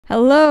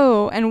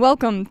Hello and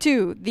welcome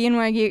to the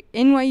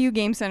NYU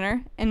Game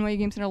Center, NYU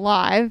Game Center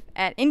Live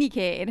at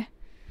IndieCade.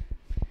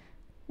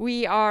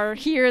 We are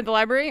here at the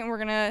library and we're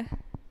going to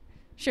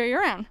show you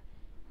around.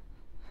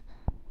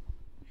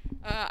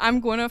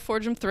 I'm Gwynna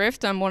from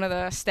Thrift. I'm one of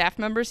the staff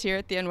members here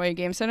at the NYU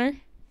Game Center.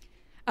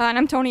 And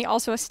I'm Toni,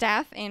 also a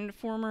staff and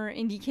former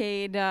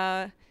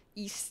IndieCade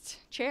East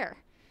chair.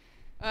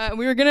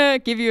 We were going to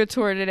give you a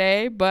tour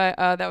today, but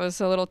that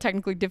was a little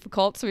technically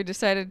difficult, so we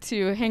decided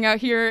to hang out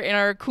here in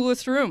our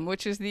coolest room,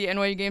 which is the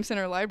NYU Game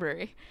Center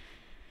Library.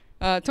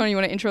 Toni, you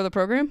want to intro the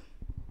program?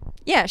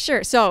 Yeah,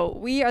 sure. So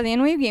we are the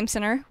NYU Game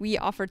Center. We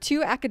offer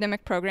 2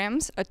 academic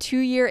programs, a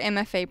 2-year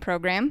MFA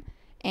program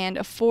and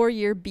a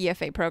 4-year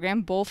BFA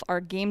program. Both are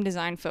game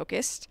design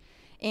focused.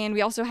 And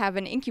we also have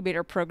an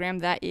incubator program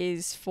that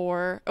is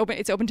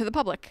it's open to the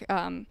public.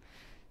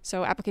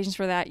 So applications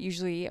for that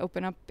usually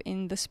open up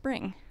in the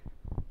spring.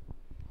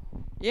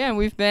 Yeah, and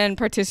we've been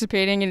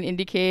participating in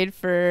IndieCade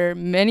for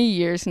many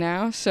years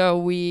now.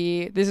 So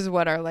this is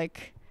what, our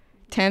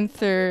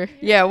 10th or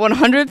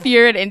 100th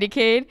year at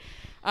IndieCade.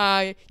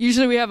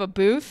 Usually we have a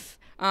booth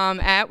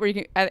at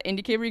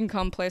IndieCade where you can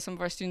come play some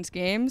of our students'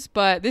 games.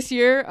 But this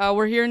year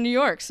we're here in New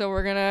York, so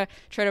we're gonna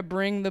try to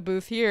bring the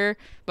booth here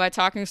by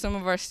talking to some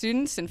of our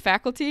students and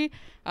faculty,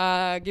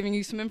 giving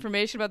you some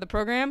information about the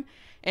program.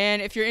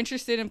 And if you're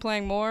interested in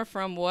playing more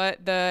from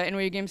what the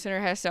NYU Game Center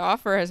has to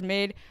offer,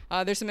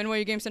 there's some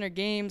NYU Game Center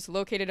games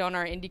located on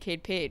our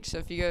IndieCade page. So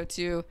if you go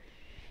to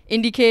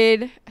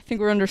IndieCade, I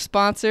think we're under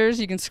sponsors,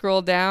 you can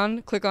scroll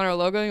down, click on our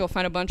logo, and you'll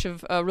find a bunch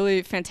of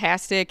really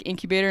fantastic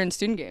incubator and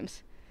student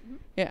games. Mm-hmm.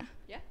 Yeah.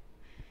 Yeah.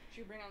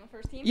 Should we bring on the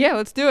first team? Yeah,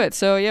 let's do it.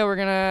 So yeah, we're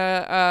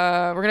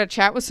gonna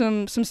chat with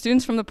some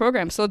students from the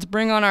program. So let's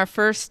bring on our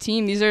first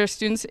team. These are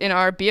students in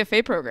our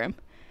BFA program.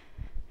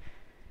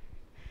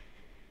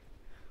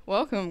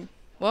 Welcome.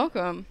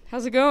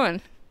 How's it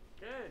going?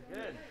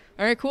 Good.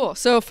 All right, cool.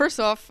 So first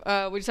off,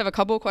 we just have a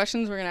couple of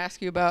questions we're going to ask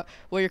you about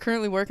what you're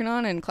currently working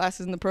on and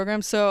classes in the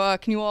program. So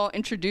can you all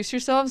introduce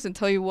yourselves and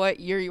tell you what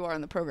year you are in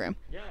the program?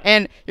 Yeah.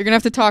 And you're going to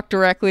have to talk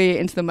directly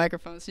into the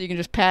microphone, so you can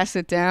just pass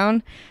it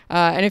down.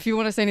 And if you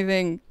want to say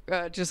anything,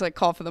 just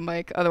call for the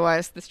mic.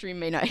 Otherwise, the stream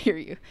may not hear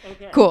you.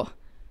 Okay. Cool.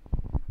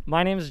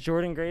 My name is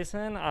Jordan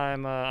Grayson.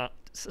 I'm a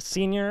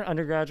senior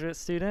undergraduate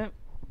student.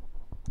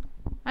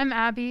 I'm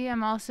Abby.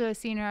 I'm also a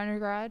senior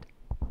undergrad.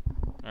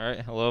 All right.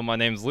 Hello, my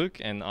name's Luke,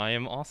 and I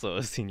am also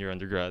a senior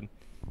undergrad.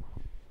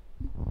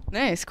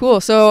 Nice.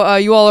 Cool. So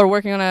you all are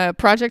working on a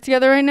project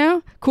together right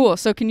now? Cool.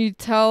 So can you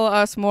tell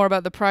us more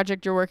about the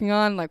project you're working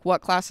on,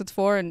 what class it's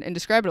for, and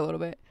describe it a little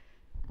bit?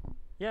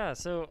 Yeah,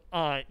 so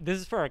this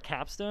is for our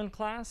capstone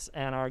class,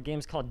 and our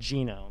game's called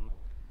Genome.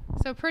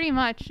 So pretty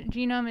much,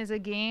 Genome is a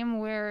game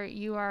where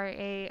you are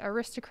a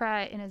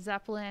aristocrat in a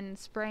Zeppelin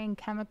spraying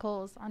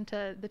chemicals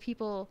onto the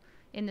people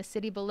in the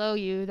city below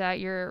you that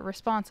you're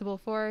responsible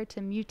for to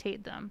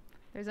mutate them.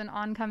 There's an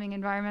oncoming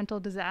environmental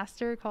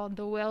disaster called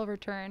the whale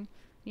return.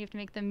 You have to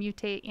make them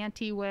mutate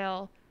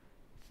anti-whale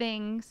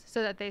things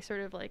so that they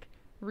sort of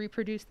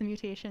reproduce the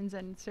mutations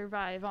and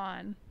survive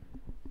on.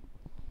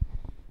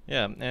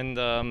 Yeah,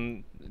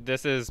 and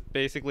this is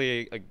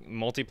basically a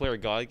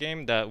multiplayer God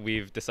game that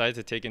we've decided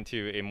to take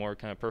into a more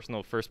kind of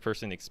personal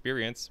first-person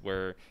experience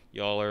where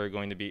y'all are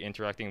going to be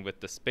interacting with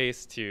the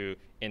space to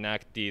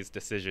enact these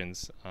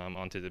decisions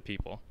onto the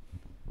people.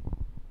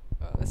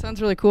 Oh, that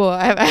sounds really cool.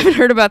 I haven't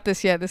heard about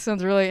this yet. This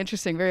sounds really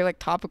interesting, very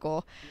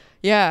topical.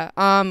 Yeah.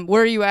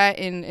 Where are you at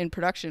in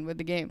production with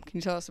the game? Can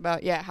you tell us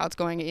about how it's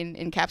going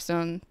in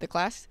Capstone, the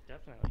class?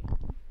 Definitely.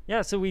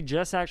 Yeah, so we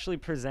just actually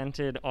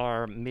presented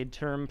our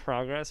midterm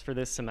progress for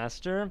this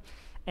semester.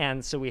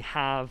 And so we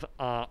have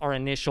our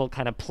initial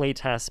kind of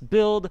playtest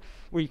build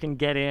where you can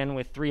get in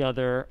with 3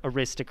 other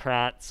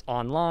aristocrats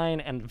online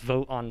and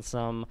vote on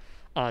some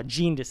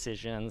gene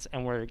decisions.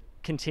 And we're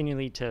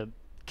continuing to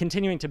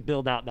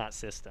build out that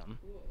system.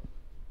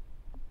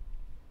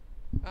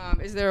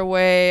 Is there a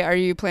way, are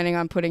you planning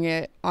on putting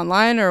it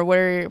online, or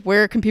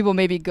where can people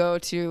maybe go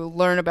to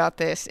learn about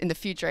this in the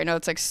future? I know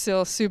it's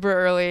still super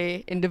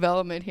early in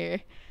development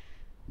here.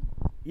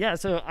 Yeah,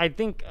 so I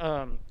think,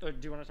 do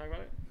you want to talk about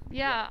it?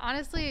 Yeah,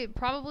 honestly,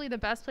 probably the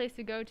best place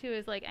to go to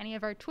is any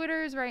of our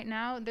Twitters right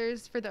now.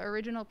 There's, for the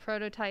original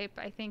prototype,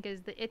 I think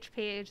is the itch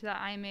page that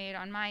I made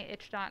on my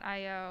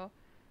itch.io,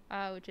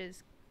 which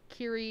is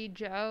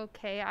Kirijo,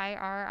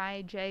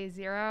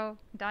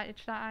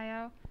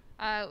 KIRIJ0.itch.io.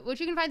 Which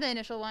you can find the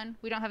initial one.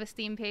 We don't have a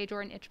Steam page or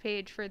an itch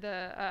page for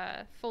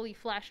the fully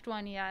fleshed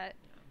one yet.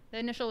 The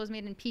initial was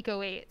made in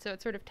Pico 8, so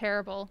it's sort of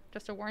terrible.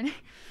 Just a warning.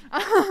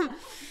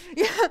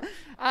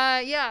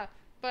 Yeah.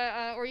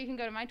 But or you can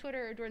go to my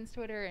Twitter or Jordan's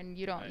Twitter, and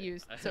you don't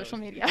use social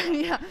media.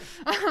 Yeah.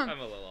 I'm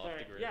a little off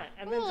the grid. Yeah,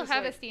 and we'll then just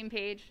have a Steam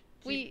page.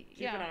 Keep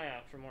an eye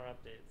out for more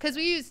updates. Because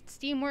we used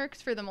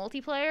Steamworks for the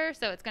multiplayer,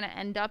 so it's going to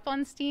end up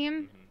on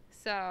Steam. Mm-hmm.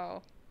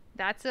 So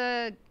that's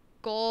a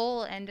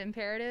goal and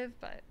imperative,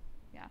 but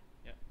yeah.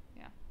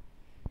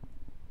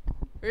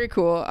 Very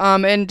cool.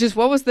 And just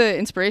what was the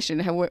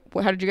inspiration? How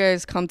did you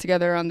guys come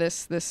together on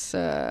this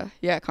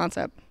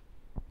concept?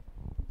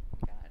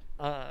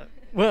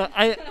 Well,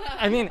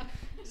 I mean,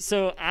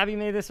 so Abby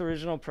made this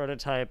original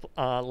prototype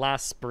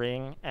last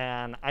spring,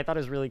 and I thought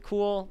it was really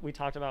cool. We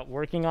talked about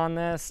working on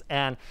this,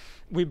 and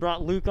we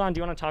brought Luke on. Do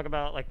you want to talk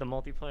about like the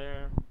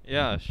multiplayer?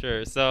 Yeah,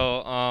 sure.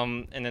 So,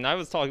 and then I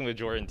was talking with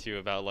Jordan too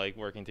about like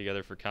working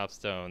together for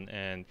Capstone,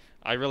 and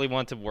I really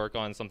want to work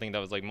on something that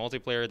was like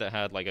multiplayer that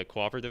had like a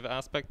cooperative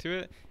aspect to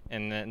it,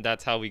 and then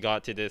that's how we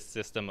got to this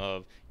system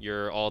of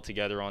you're all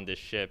together on this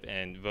ship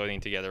and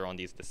voting together on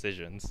these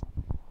decisions.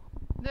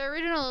 The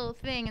original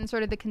thing and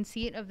sort of the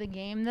conceit of the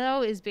game,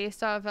 though, is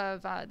based off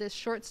of this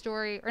short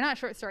story, or not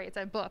short story, it's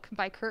a book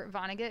by Kurt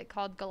Vonnegut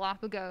called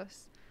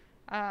Galapagos,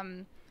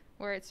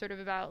 where it's sort of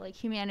about like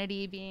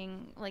humanity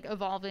being like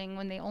evolving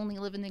when they only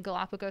live in the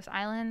Galapagos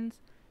Islands,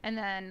 and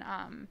then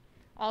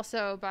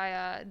also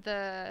by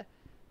the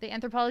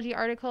anthropology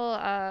article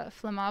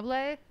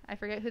Flammable. I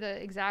forget who the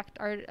exact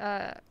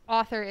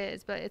author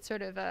is, but it's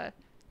sort of a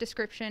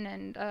description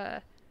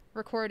and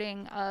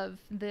recording of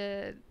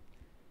the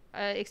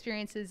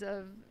experiences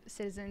of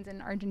citizens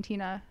in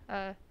Argentina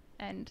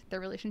and their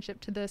relationship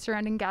to the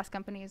surrounding gas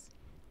companies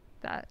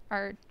that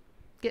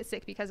get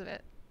sick because of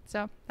it.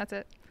 So that's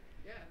it.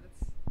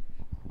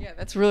 Yeah,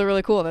 that's really,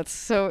 really cool. That's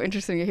so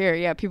interesting to hear.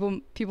 Yeah,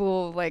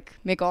 people like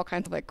make all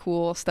kinds of like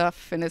cool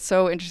stuff, and it's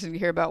so interesting to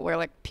hear about where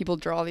like people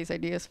draw these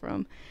ideas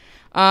from.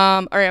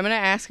 All right, I'm gonna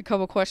ask a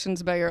couple questions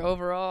about your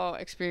overall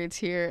experience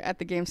here at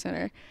the Game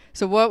Center.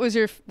 So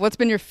what's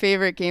been your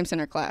favorite Game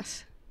Center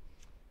class?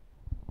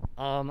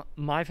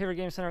 My favorite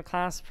Game Center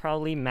class,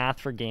 probably Math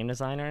for Game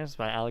Designers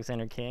by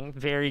Alexander King.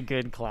 Very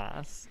good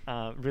class.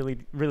 Really,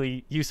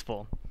 really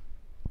useful.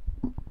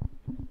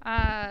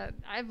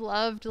 I've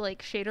loved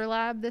like Shader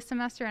Lab this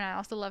semester, and I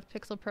also loved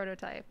Pixel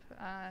Prototype.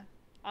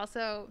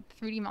 Also,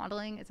 3D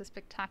modeling is a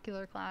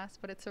spectacular class,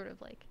 but it's sort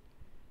of like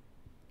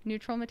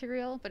neutral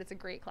material, but it's a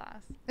great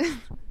class.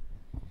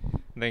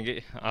 I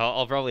think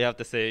I'll probably have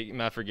to say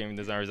Math for Gaming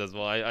Designers as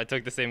well. I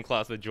took the same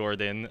class with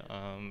Jordan.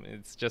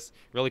 It's just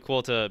really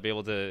cool to be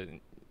able to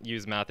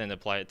use math and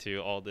apply it to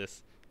all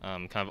this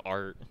kind of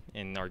art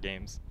in our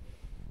games.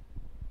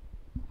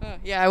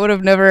 Yeah, I would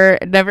have never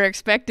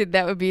expected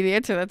that would be the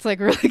answer. That's like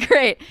really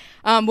great.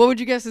 What would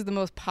you guess is the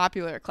most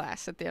popular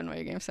class at the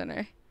NYU Game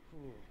Center?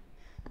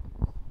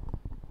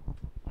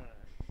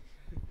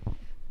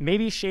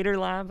 Maybe Shader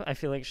Lab. I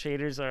feel like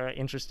shaders are an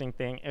interesting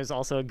thing. It was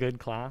also a good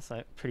class,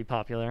 pretty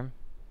popular.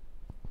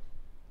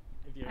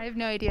 I have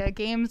no idea.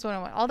 Games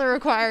 101, all the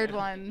required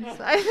ones.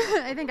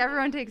 I think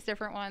everyone takes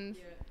different ones,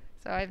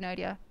 so I have no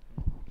idea.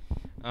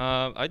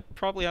 I'd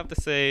probably have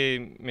to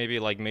say maybe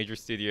like Major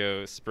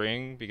Studio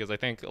Spring, because I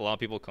think a lot of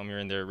people come here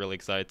and they're really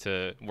excited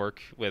to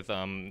work with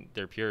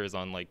their peers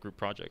on like group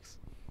projects.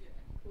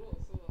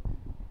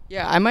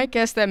 Yeah, I might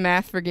guess that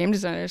Math for Game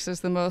Designers is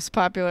the most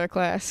popular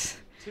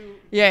class.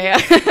 Yeah.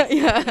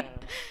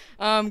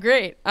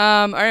 Great.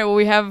 All right, well,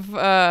 we have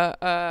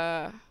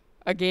a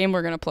game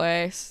we're going to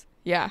play.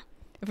 Yeah,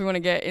 if we want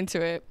to get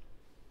into it.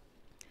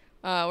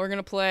 We're going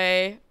to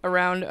play a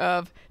round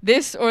of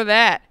this or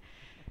that.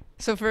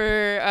 So for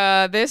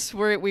this,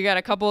 we got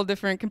a couple of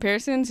different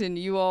comparisons, and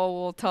you all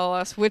will tell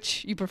us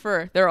which you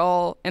prefer. They're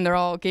all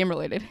game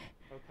related.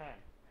 Okay.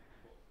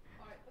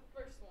 All right, the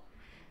first one.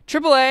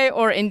 AAA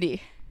or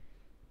indie?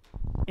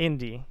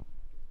 Indie.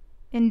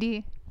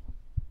 Indie.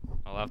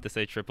 I'll have to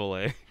say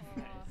AAA.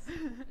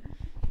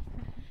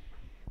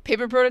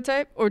 Paper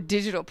prototype or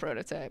digital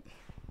prototype?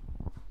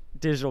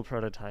 Digital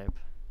prototype.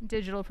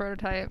 Digital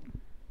prototype.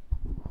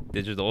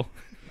 Digital.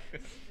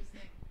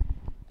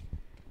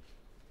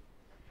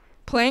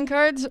 Playing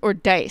cards or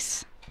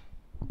dice?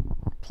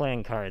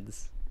 Playing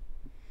cards.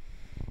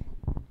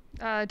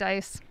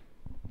 Dice.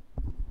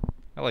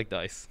 I like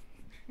dice.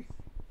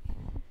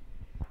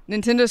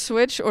 Nintendo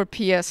Switch or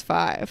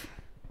PS5?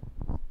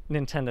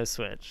 Nintendo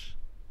Switch.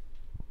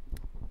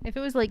 If it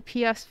was like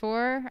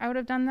PS4, I would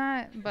have done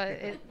that, but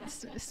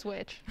it's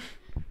Switch.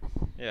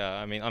 Yeah,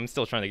 I mean, I'm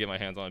still trying to get my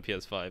hands on a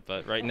PS5,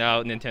 but right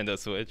now, Nintendo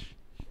Switch.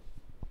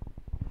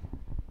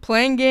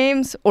 Playing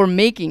games or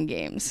making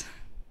games?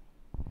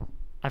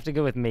 I have to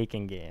go with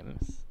making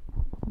games.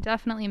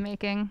 Definitely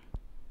making.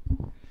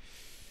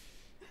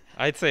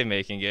 I'd say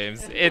making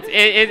games.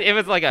 It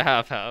was like a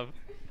half-half.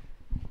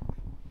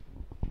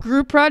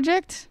 Group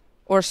project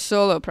or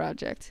solo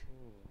project?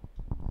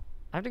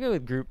 I have to go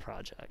with group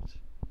project.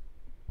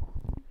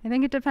 I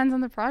think it depends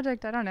on the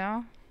project. I don't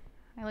know.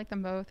 I like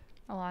them both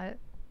a lot.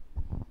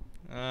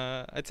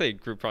 I'd say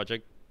group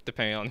project,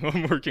 depending on who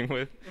I'm working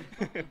with.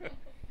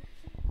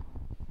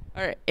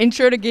 All right.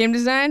 Intro to game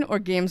design or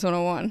Games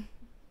 101?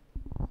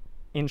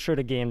 Intro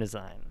to game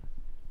design.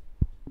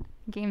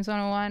 Games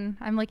 101.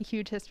 I'm like a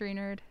huge history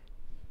nerd.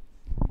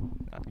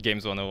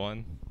 Games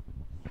 101.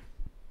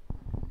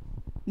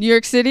 New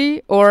York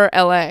City or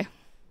LA?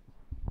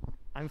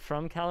 I'm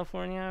from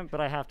California,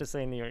 but I have to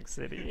say New York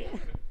City.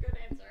 Good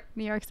answer.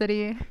 New York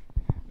City.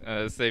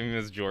 Same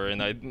as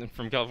Jordan. I'm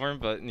from California,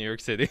 but New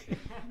York City.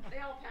 They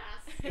all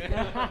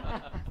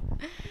pass.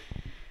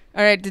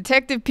 All right,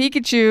 Detective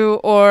Pikachu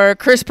or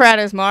Chris Pratt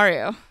as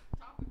Mario?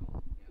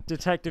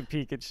 Detective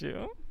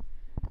Pikachu.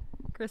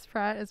 Chris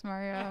Pratt as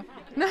Mario.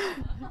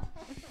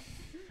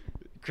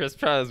 Chris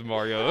Pratt as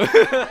Mario.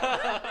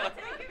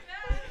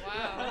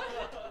 Wow.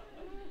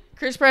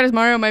 Chris Pratt as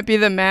Mario might be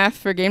the math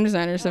for game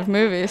designers of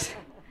movies.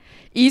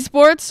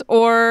 Esports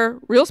or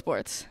real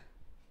sports?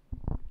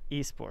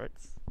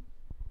 Esports.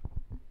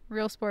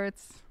 Real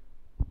sports.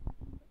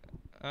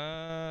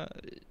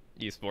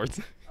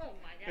 Esports. Oh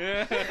my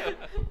god.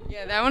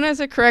 Yeah, that one has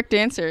a correct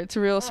answer. It's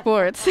real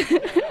sports.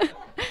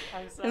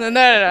 No,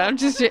 I'm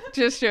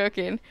just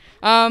joking.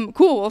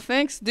 Cool. Well,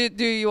 thanks.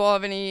 Do you all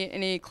have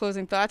any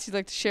closing thoughts you'd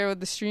like to share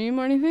with the stream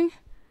or anything?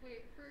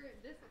 Wait, for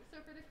the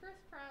Chris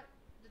Pratt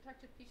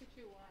Detective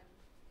Pikachu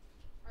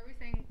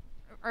one,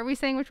 are we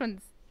saying which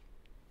ones?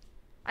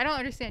 I don't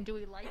understand. Do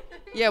we like them?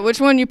 Yeah,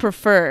 which one you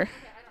prefer?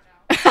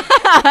 Yeah,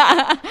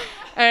 I don't know.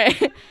 All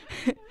right.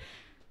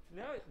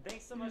 No,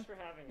 thanks so much for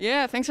having me.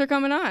 Yeah, thanks for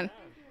coming on.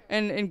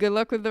 And good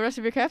luck with the rest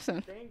of your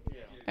capstone. Thank you.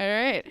 All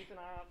right. Keep an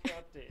eye out for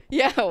updates.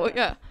 Yeah,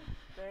 yeah.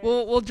 Thanks.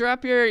 We'll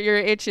drop your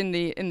itch in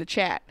the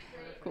chat.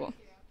 Cool.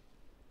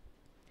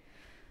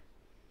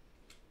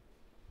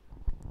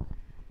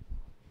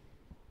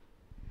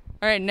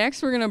 All right,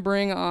 next we're going to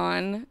bring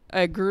on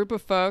a group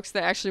of folks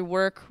that actually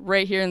work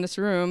right here in this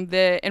room,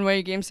 the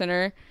NYU Game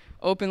Center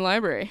Open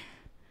Library.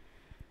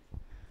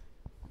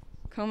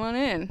 Come on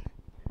in.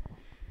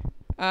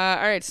 All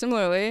right,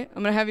 similarly,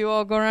 I'm going to have you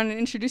all go around and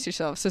introduce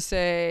yourselves. So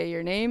say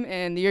your name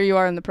and the year you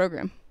are in the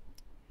program.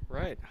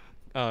 Right.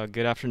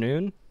 Good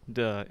afternoon,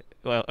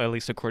 well, at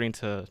least according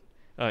to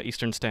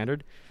Eastern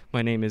Standard.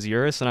 My name is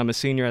Uris, and I'm a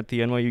senior at the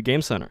NYU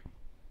Game Center.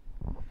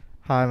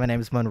 Hi, my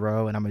name is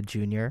Monroe, and I'm a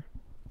junior.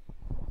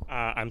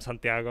 I'm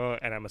Santiago,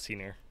 and I'm a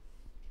senior.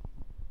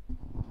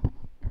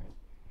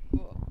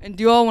 Cool. And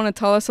do you all want to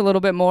tell us a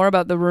little bit more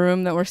about the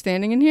room that we're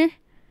standing in here?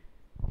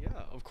 Yeah,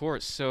 of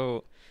course.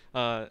 So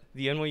the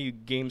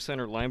NYU Game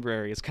Center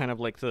library is kind of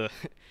like the,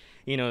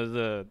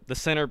 the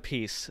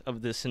centerpiece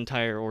of this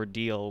entire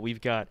ordeal.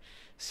 We've got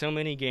so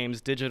many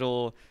games,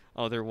 digital,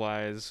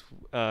 otherwise,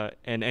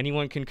 and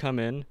anyone can come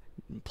in,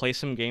 play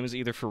some games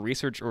either for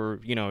research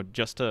or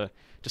just to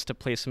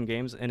play some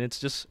games, and it's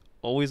just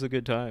always a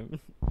good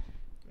time.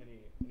 Any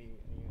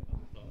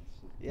other thoughts?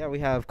 Yeah, we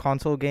have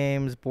console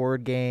games,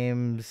 board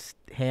games,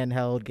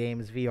 handheld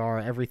games,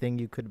 VR, everything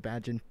you could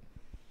imagine.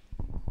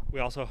 We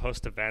also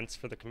host events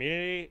for the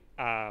community,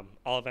 all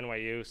of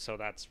NYU, so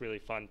that's really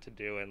fun to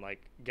do and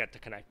get to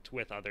connect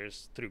with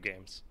others through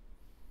games.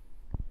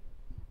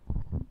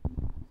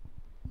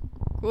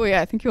 Cool,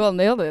 yeah, I think you all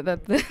nailed it.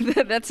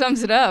 That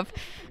sums it up.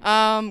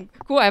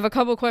 Cool, I have a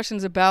couple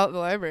questions about the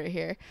library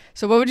here.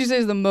 So what would you say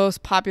is the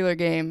most popular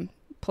game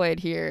played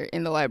here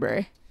in the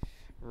library?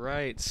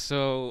 Right,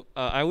 so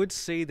I would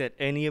say that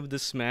any of the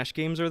Smash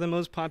games are the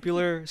most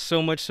popular,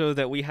 so much so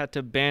that we had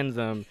to ban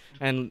them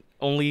and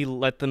only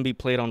let them be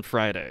played on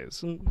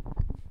Fridays.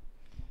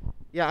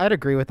 Yeah, I'd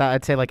agree with that.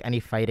 I'd say any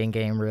fighting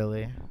game,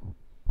 really.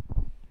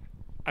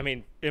 I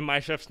mean, in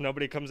my shifts,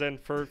 nobody comes in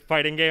for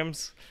fighting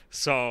games,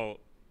 so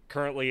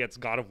currently it's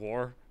God of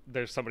War.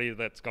 There's somebody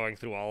that's going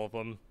through all of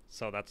them,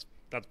 so that's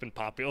been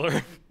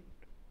popular.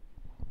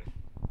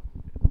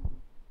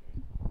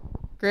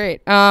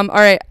 Great. All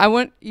right, I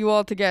want you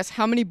all to guess,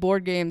 how many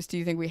board games do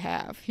you think we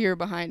have here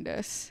behind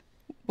us?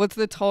 What's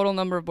the total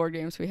number of board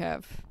games we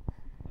have?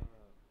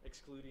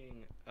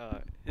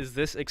 Is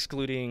this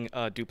excluding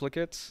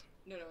duplicates?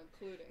 No,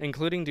 including.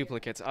 Including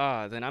duplicates.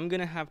 Then I'm going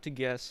to have to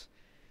guess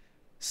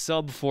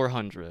sub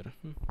 400.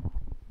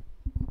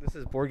 This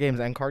is board games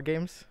and card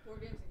games?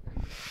 Board games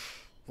and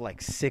card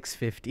games.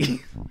 650.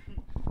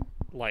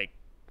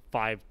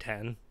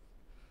 510,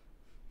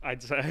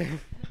 I'd say.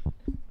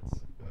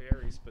 That's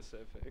very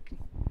specific.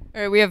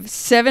 All right, we have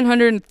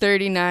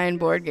 739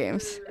 board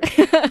games.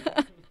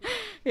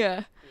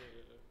 Yeah.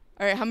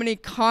 All right, how many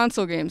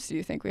console games do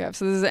you think we have?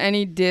 So this is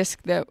any disc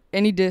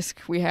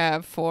we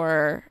have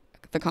for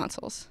the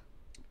consoles.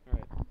 All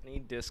right, any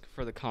disc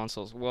for the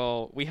consoles.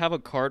 Well, we have a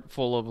cart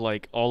full of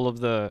all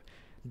of the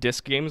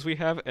disc games we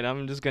have, and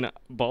I'm just gonna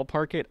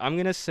ballpark it. I'm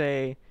gonna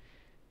say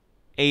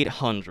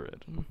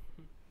 800.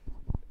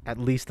 At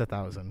least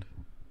 1,000.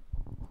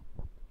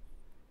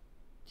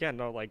 Yeah,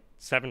 no,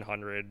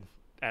 700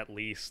 at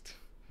least.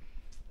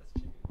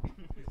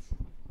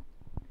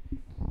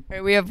 All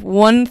right, we have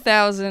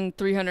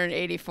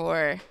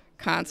 1,384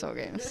 console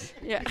games.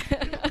 Yeah.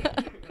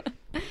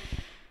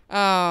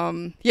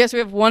 Yes, we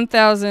have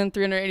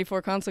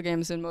 1,384 console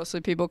games, and mostly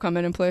people come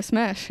in and play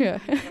Smash. Yeah.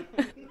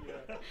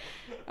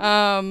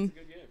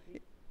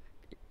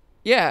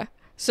 Yeah.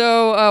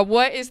 So,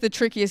 what is the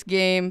trickiest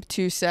game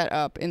to set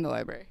up in the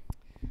library?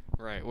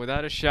 Right,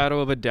 without a shadow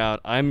of a doubt,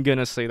 I'm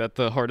gonna say that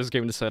the hardest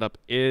game to set up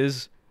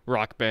is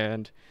Rock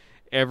Band.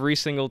 Every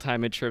single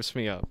time it trips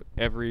me up.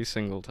 Every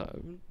single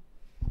time.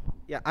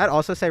 Yeah, I'd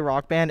also say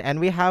Rock Band, and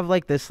we have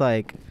this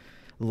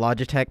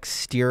Logitech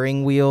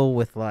steering wheel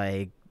with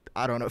I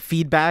don't know,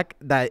 feedback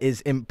that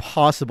is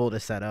impossible to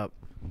set up.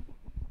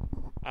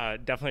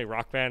 Definitely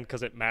Rock Band,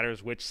 because it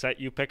matters which set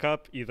you pick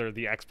up, either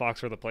the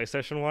Xbox or the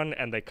PlayStation one,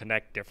 and they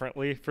connect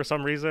differently for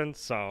some reason,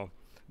 so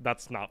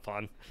that's not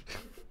fun.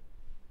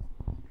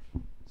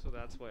 So So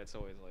that's why it's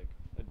always like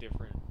a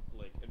different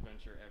like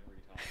adventure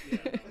every time. Yeah,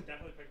 no,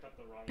 definitely picked up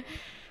the wrong one.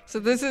 So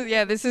this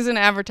is an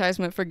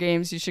advertisement for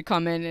games you should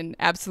come in and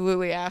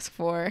absolutely ask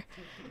for,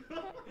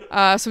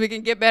 so we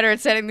can get better at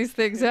setting these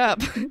things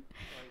up.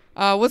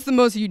 What's the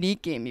most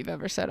unique game you've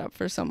ever set up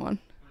for someone?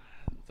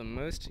 The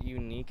most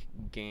unique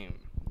game.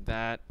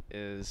 That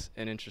is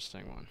an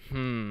interesting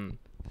one.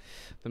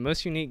 The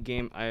most unique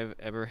game I've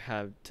ever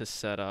had to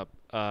set up.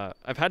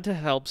 I've had to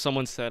help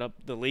someone set up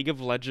the League of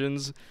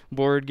Legends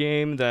board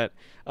game that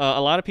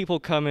a lot of people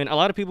come in. A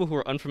lot of people who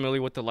are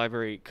unfamiliar with the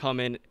library come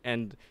in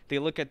and they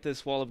look at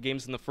this wall of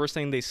games and the first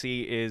thing they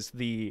see is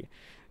the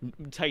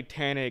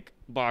Titanic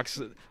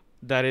box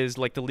that is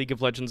like the League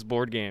of Legends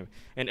board game,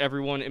 and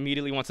everyone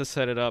immediately wants to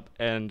set it up,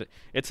 and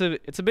it's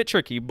a bit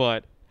tricky,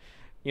 but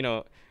you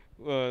know,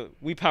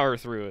 we power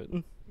through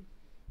it.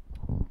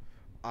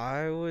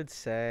 I would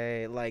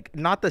say, like,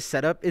 not the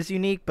setup is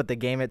unique, but the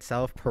game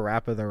itself,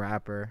 Parappa the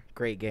Rapper.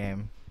 Great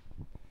game.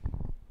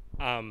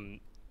 When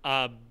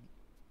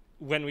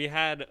we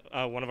had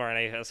one of our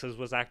NASs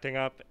was acting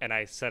up, and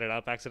I set it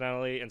up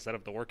accidentally instead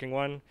of the working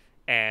one,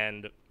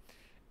 and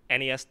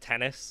NES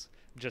Tennis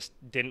just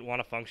didn't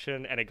want to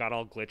function, and it got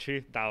all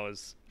glitchy. That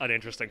was an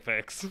interesting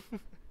fix.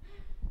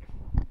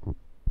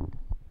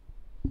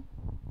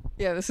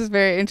 Yeah, this is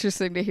very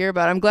interesting to hear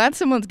about. I'm glad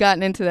someone's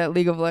gotten into that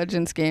League of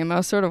Legends game. I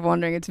was sort of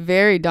wondering. It's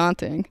very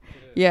daunting.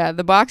 Yeah,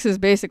 the box is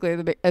basically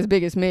as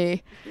big as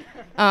me.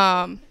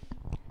 All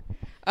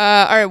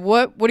right,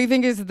 what do you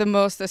think is the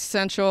most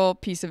essential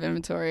piece of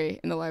inventory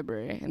in the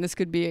library? And this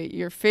could be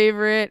your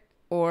favorite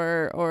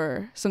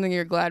or something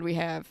you're glad we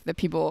have that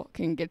people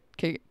can get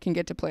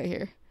to play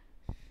here.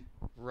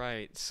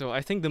 Right. So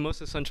I think the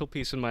most essential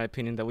piece, in my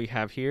opinion, that we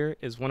have here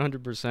is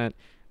 100%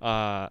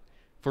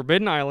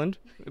 Forbidden Island,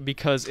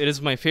 because it is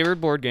my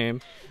favorite board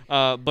game.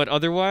 But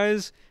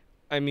otherwise,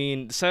 I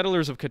mean,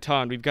 Settlers of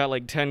Catan, we've got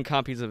like 10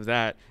 copies of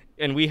that,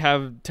 and we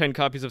have 10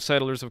 copies of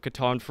Settlers of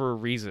Catan for a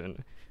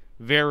reason.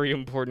 Very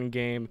important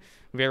game,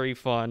 very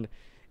fun.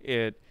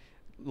 It,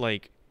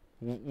 like,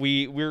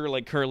 we're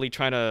like currently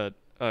trying to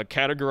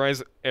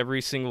categorize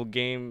every single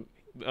game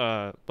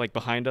like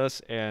behind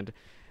us, and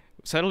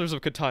Settlers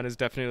of Catan is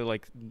definitely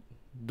like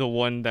the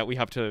one that we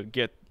have to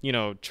get,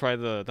 try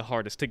the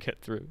hardest to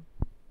get through.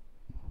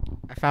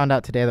 I found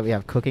out today that we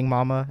have Cooking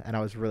Mama, and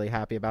I was really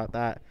happy about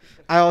that.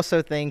 I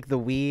also think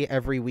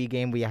every Wii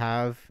game we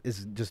have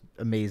is just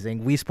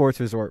amazing. Wii Sports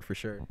Resort for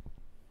sure.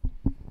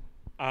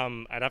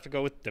 I'd have to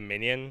go with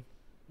Dominion.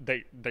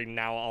 They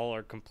now all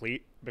are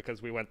complete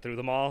because we went through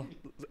them all,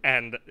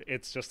 and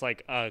it's just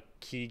like a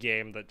key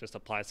game that just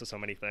applies to so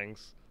many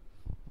things.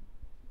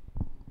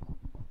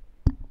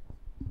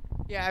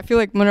 Yeah, I feel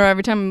like Monroe,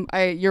 every time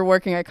you're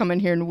working, I come in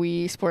here and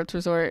Wii Sports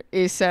Resort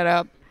is set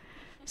up,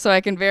 so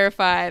I can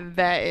verify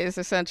that is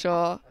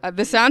essential.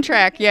 The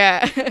soundtrack,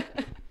 yeah.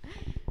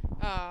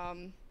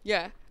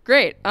 Yeah,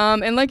 great.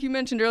 And like you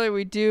mentioned earlier,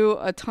 we do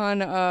a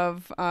ton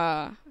of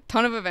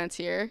events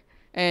here,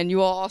 and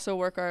you all also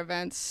work our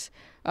events.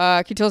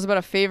 Can you tell us about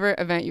a favorite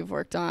event you've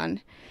worked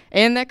on?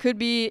 And that could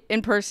be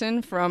in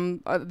person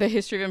from the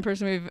history of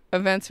in-person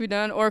events we've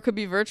done, or it could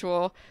be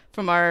virtual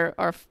from our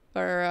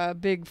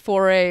big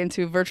foray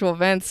into virtual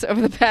events over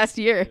the past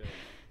year.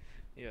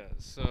 Yeah.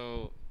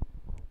 So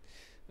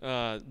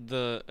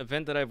the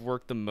event that I've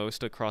worked the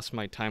most across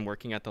my time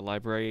working at the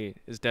library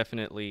is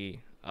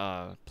definitely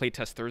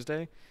Playtest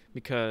Thursday,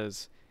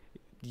 because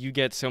you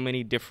get so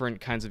many different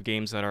kinds of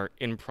games that are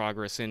in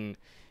progress, and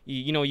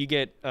you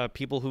get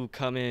people who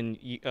come in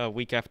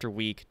week after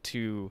week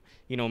to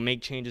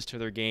make changes to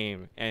their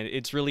game, and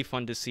it's really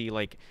fun to see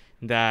like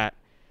that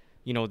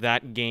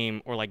that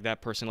game or like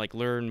that person like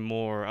learn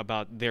more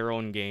about their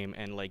own game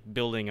and like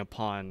building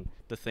upon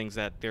the things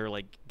that they're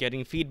like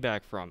getting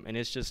feedback from, and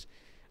it's just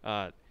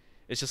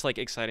like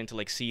exciting to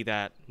like see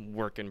that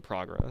work in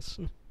progress.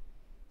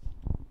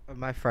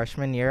 My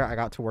freshman year, I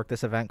got to work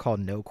this event called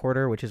No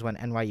Quarter, which is when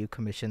NYU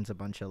commissions a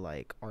bunch of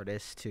like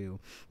artists to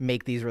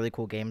make these really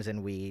cool games,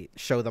 and we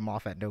show them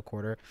off at No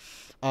Quarter.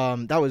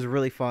 That was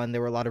really fun.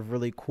 There were a lot of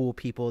really cool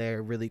people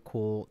there, really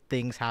cool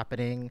things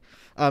happening,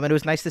 and it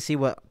was nice to see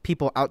what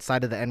people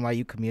outside of the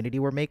NYU community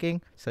were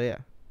making. So yeah.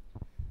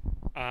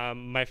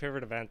 My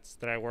favorite events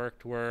that I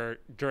worked were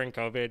during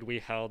COVID. We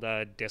held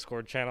a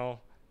Discord channel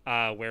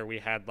where we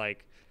had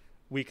like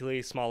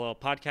weekly small little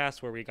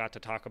podcasts where we got to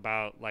talk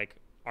about like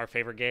our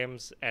favorite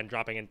games, and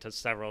dropping into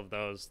several of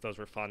those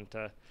were fun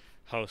to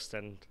host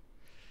and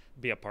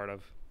be a part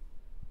of.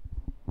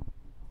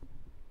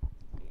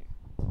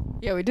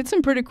 Yeah, we did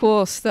some pretty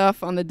cool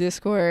stuff on the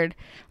Discord.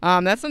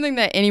 That's something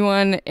that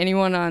anyone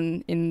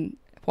in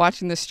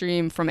watching the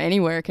stream from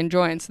anywhere can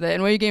join. So the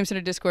NYU Game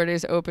Center Discord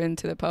is open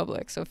to the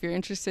public. So if you're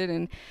interested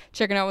in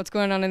checking out what's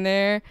going on in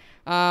there,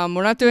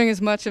 we're not doing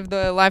as much of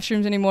the live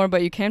streams anymore,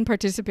 but you can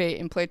participate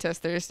in Playtest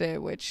Thursday,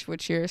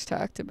 which yours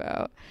talked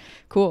about.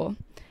 Cool.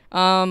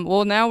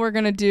 Well, now we're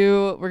gonna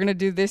do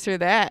this or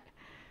that.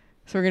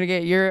 So we're gonna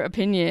get your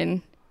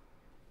opinion.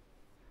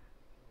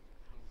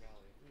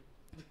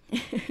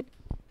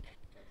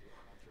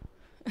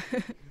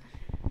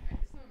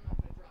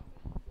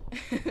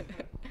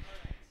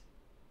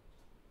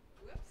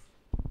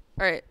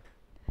 All right.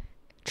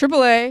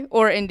 AAA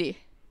or indie?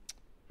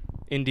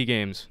 Indie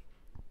games.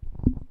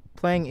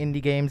 Playing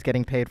indie games,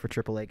 getting paid for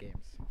AAA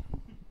games.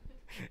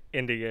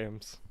 Indie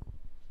games.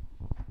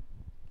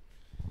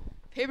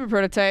 Paper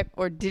prototype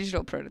or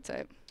digital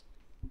prototype?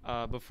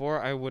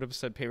 Before I would have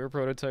said paper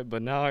prototype,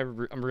 but now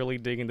I'm really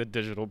digging the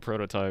digital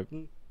prototype.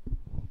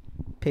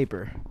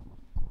 Paper.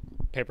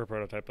 Paper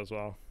prototype as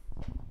well.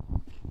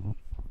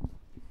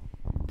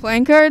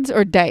 Playing cards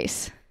or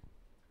dice?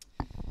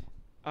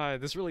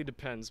 This really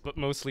depends, but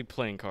mostly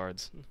playing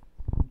cards.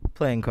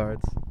 Playing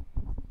cards.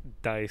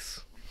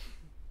 Dice.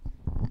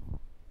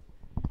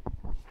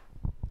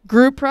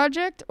 Group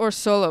project or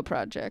solo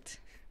project?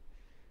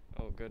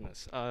 Oh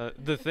goodness.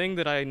 The thing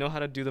that I know how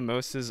to do the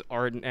most is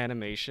art and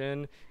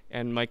animation,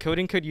 and my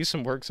coding could use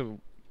some work, so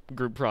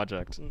group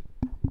project.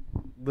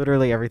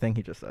 Literally everything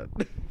he just said.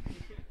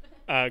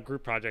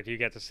 Group project, you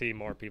get to see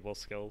more people's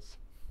skills.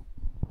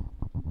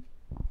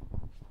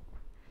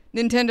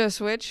 Nintendo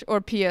Switch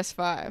or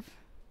PS5?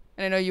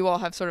 And I know you all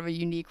have sort of a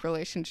unique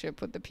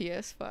relationship with the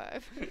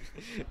PS5.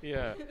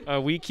 Yeah.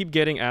 We keep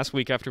getting asked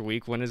week after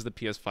week, when is the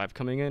PS5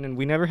 coming in, and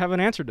we never have an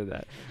answer to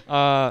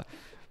that.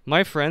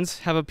 My friends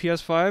have a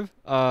PS5,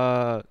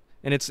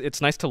 and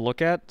it's nice to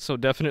look at, so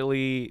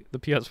definitely the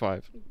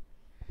PS5.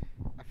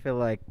 I feel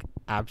like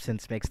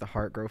absence makes the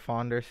heart grow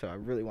fonder, so I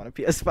really want a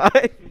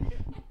PS5.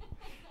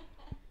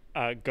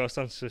 Ghost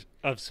of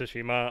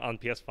Tsushima on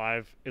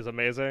PS5 is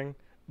amazing,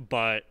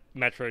 but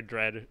Metroid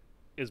Dread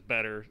is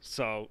better,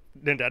 so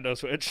Nintendo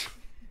Switch.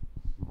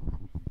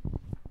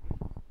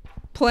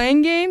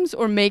 Playing games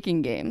or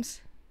making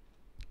games?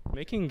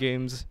 Making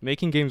games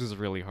is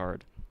really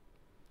hard.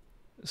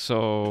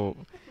 So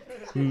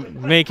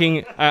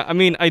making I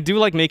mean, I do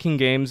like making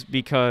games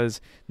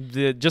because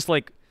just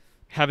like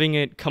having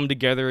it come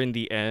together in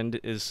the end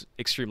is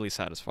extremely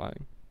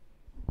satisfying.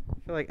 I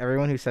feel like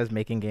everyone who says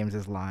making games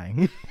is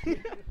lying.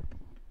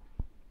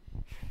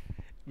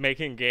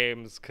 Making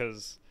games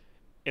because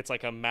it's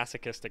like a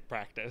masochistic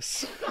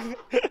practice. All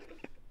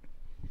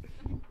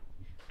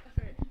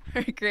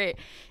right, great.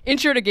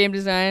 Intro to game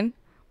design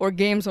or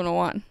Games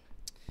 101?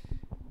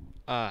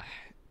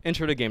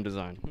 Intro to game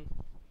design.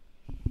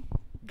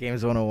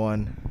 Games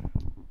 101.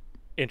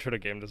 Intro to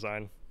game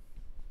design.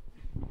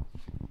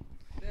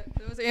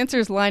 Those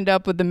answers lined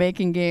up with the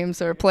making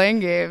games or playing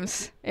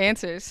games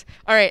answers.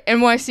 All right,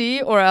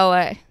 NYC or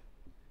LA?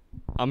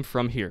 I'm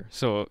from here,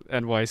 so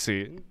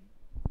NYC.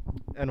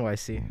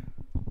 NYC.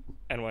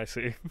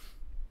 NYC.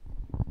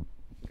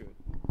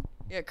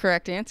 Yeah,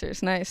 correct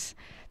answers. Nice.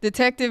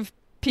 Detective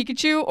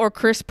Pikachu or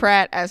Chris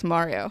Pratt as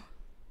Mario?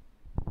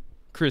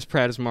 Chris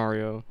Pratt as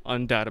Mario,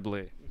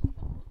 undoubtedly.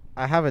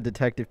 I have a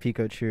Detective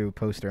Pikachu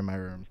poster in my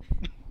room.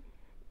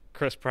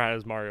 Chris Pratt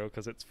is Mario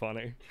because it's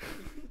funny.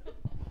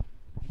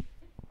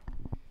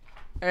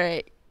 All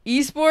right,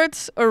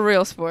 esports or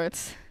real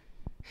sports?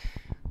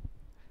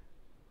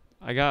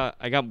 I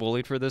got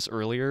bullied for this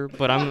earlier,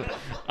 but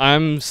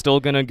I'm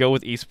still gonna go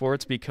with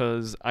esports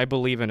because I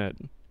believe in it.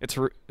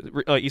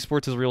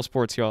 Esports is real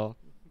sports, y'all.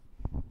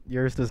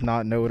 Yours does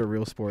not know what a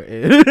real sport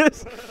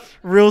is.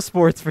 Real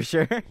sports for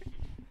sure.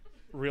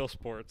 Real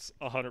sports,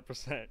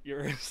 100%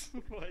 yours.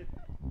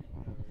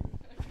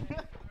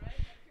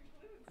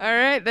 All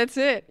right, that's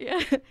it. Yeah,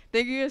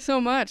 thank you guys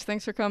so much.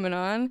 Thanks for coming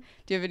on.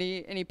 Do you have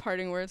any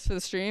parting words for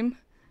the stream?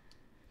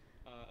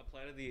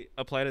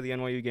 Apply to the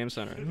NYU Game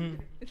Center.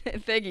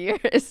 Thank you,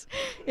 yours.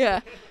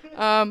 Yeah.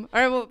 All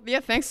right. Well, yeah.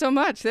 Thanks so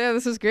much. Yeah,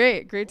 this was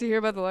great. Great to hear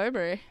about the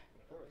library.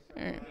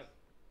 All right.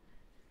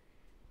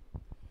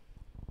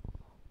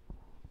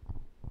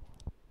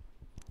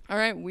 All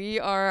right. We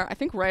are, I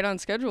think, right on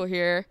schedule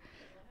here.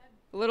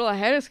 A little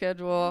ahead of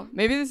schedule.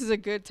 Maybe this is a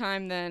good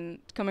time then,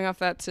 coming off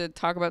that, to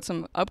talk about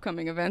some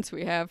upcoming events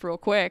we have real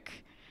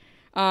quick.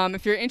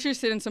 If you're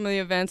interested in some of the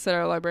events that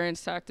our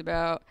librarians talked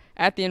about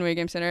at the NYU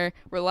Game Center,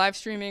 we're live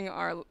streaming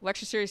our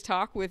lecture series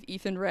talk with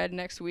Ethan Red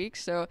next week.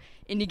 So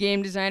indie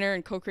game designer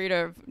and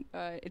co-creator of,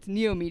 it's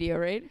Neo Media,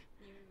 right?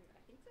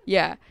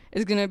 Yeah,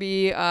 is going to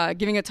be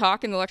giving a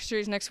talk in the lecture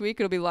series next week.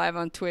 It'll be live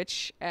on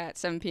Twitch at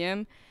 7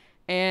 p.m.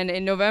 And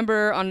in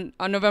November, on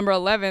November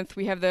 11th,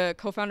 we have the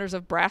co-founders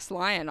of Brass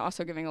Lion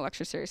also giving a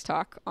lecture series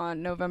talk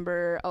on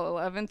November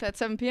 11th at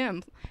 7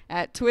 p.m.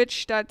 at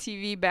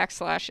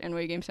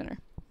twitch.tv/NYU Game Center.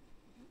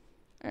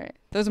 All right,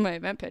 those are my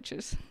event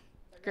pitches.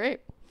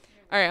 Great.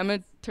 All right, I'm going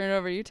to turn it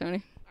over to you,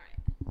 Toni.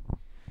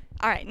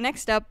 All right,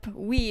 next up,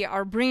 we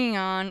are bringing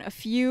on a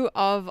few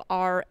of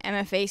our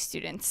MFA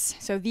students.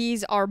 So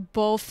these are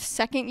both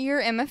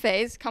second-year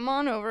MFAs. Come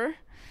on over.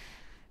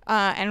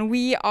 And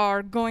we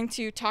are going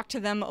to talk to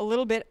them a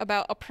little bit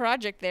about a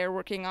project they're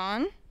working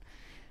on.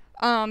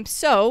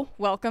 So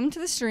welcome to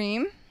the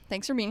stream.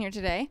 Thanks for being here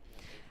today.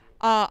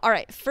 All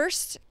right,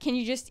 first, can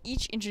you just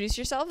each introduce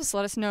yourselves?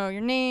 Let us know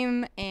your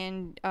name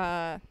and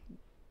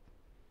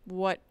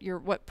what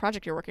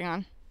project you're working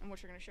on and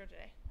what you're going to show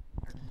today.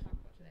 Or talk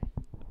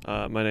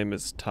about today. My name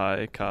is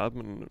Ty Cobb,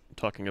 and I'm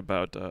talking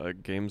about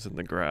Games in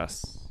the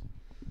Grass.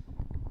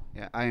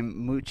 Yeah,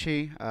 I'm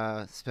Muchi,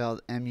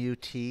 spelled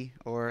M-U-T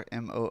or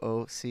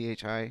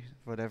M-O-O-C-H-I,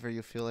 whatever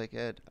you feel like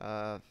it.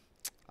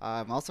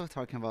 I'm also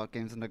talking about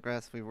Games in the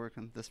Grass. We work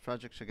on this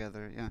project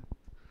together, yeah.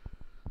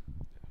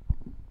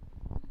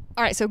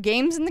 All right, so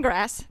games in the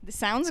grass. This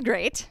sounds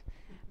great.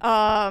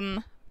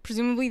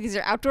 Presumably these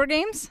are outdoor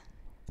games?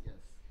 Yes.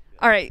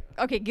 All right.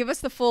 Okay, give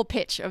us the full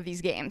pitch of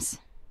these games.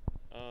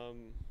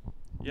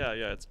 Yeah,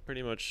 it's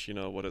pretty much,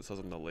 what it says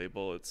on the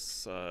label.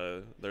 It's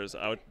there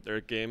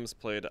are games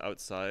played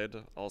outside,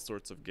 all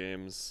sorts of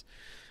games.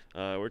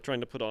 We're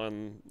trying to put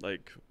on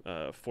like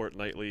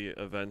fortnightly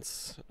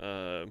events,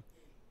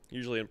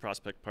 usually in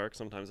Prospect Park,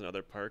 sometimes in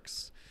other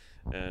parks,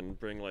 and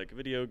bring like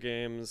video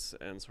games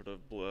and sort of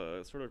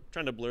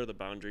trying to blur the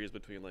boundaries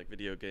between like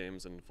video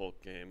games and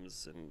folk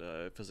games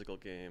and physical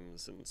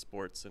games and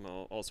sports and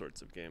all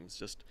sorts of games,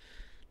 just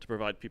to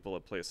provide people a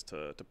place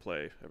to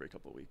play every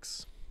couple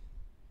weeks.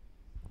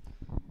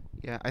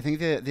 Yeah, I think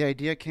the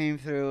idea came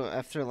through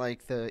after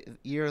like the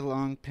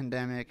year-long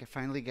pandemic,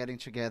 finally getting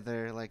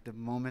together. Like the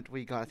moment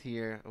we got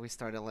here, we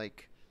started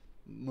like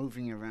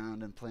moving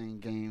around and playing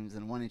games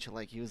and wanting to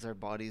like use our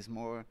bodies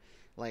more.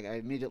 Like I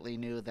immediately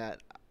knew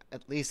that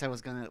at least I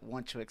was gonna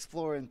want to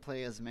explore and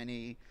play as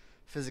many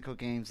physical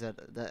games that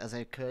as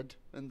I could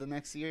in the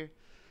next year,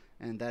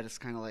 and that is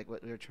kind of like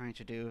what we were trying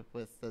to do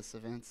with this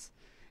events.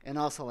 And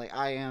also like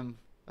I am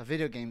a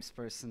video games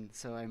person,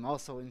 so I'm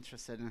also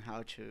interested in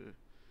how to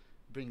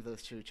bring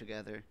those two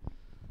together.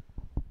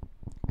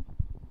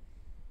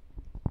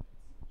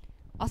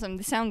 Awesome.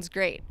 This sounds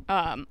great.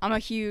 I'm a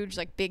huge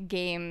like big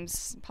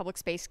games, public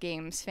space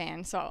games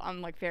fan, so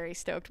I'm like very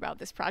stoked about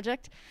this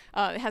project.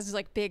 It has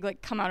like big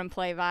like come out and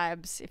play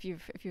vibes. If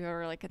you've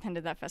ever like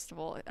attended that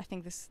festival, I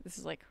think this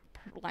is like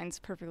lines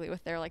perfectly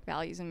with their like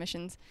values and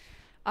missions.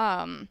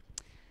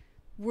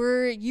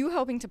 Were you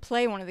hoping to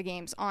play one of the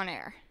games on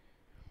air?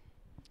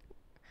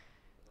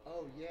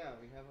 Oh yeah,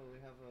 we have an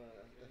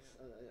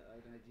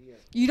idea.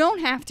 You don't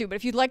have to, but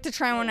if you'd like to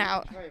try one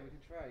out. We can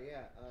try.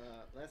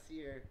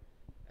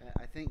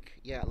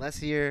 Yeah.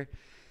 Last year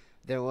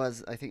there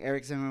was, I think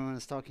Eric Zimmerman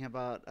was talking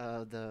about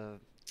what's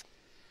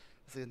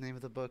the name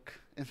of the book?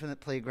 Infinite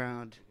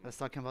Playground. I was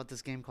talking about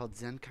this game called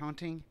Zen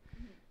Counting,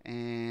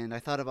 and I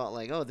thought about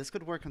like, oh, this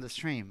could work on the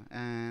stream,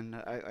 and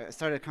I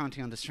started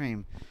counting on the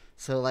stream.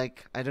 So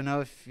like, I don't know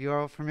if you're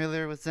all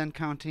familiar with Zen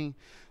Counting,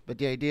 but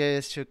the idea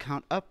is to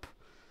count up.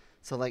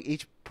 So like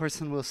each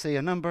person will say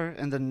a number,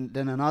 and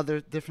then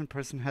another different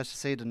person has to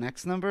say the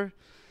next number.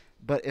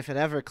 But if it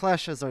ever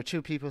clashes or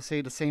two people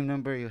say the same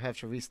number, you have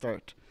to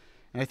restart.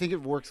 And I think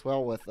it works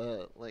well with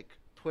like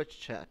Twitch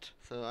chat.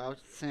 So I'll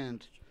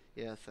send.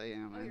 Yes, I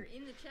am. You're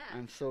in the chat.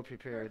 I'm so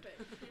prepared.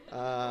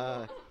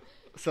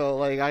 So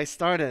like I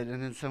started,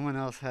 and then someone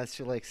else has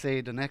to like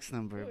say the next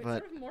number. It's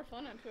but sort of more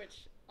fun on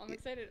Twitch. I'm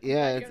excited.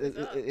 yeah,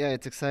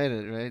 it's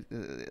excited, right?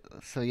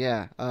 So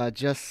yeah,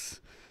 just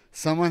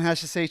someone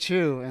has to say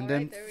two, and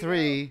then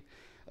three.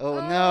 Oh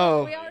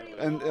no!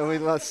 We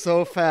lost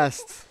so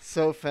fast.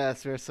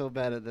 We're so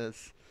bad at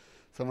this.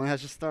 Someone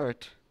has to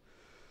start.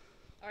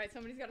 All right,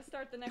 somebody's got to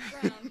start the next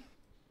round.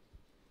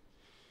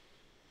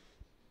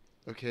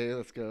 Okay,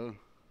 let's go.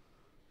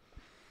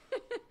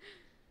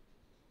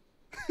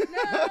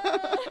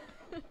 No!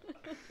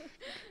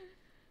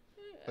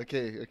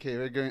 Okay,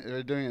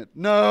 we're doing it.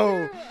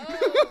 No!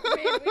 Oh,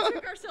 wait, we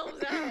took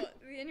ourselves out.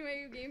 The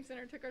NYU Game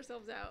Center took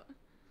ourselves out.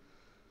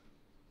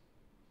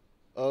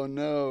 Oh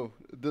no!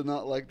 Did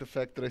not like the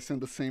fact that I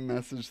sent the same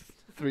message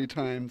 3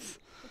 times.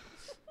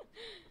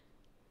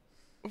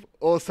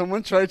 Oh,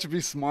 someone tried to be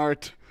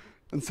smart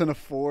and send a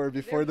 4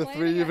 before the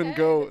 3 even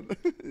go.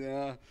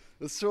 Yeah,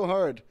 it's so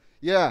hard.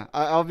 Yeah,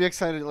 I'll be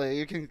excited. Like,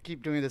 you can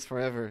keep doing this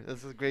forever.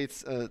 This is a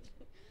great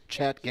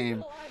chat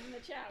game. Keep it alive in the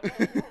chat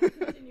while we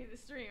continue the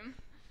stream.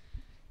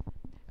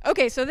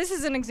 Okay, so this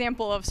is an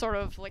example of sort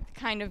of like the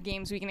kind of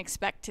games we can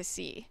expect to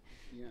see.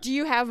 Yeah. Do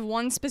you have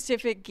one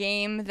specific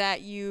game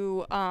that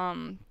you've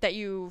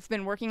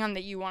been working on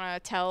that you want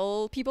to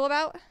tell people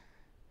about?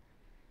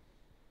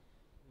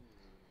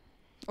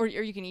 Or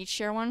you can each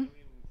share one.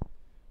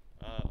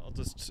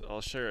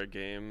 I'll share a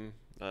game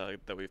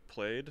that we've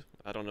played.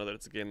 I don't know that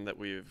it's a game that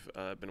we've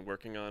been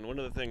working on. One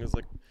of the things,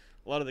 like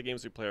a lot of the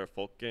games we play are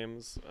folk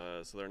games,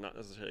 so they're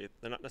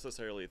not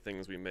necessarily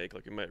things we make.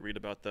 Like we might read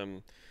about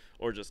them,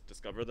 or just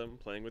discover them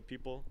playing with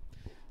people.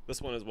 This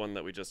one is one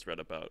that we just read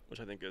about, which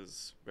I think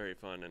is very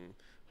fun and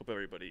hope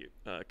everybody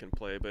can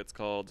play. But it's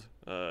called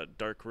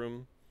Dark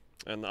Room,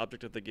 and the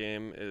object of the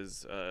game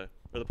is, or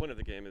the point of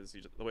the game is,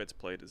 the way it's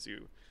played is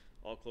you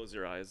all close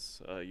your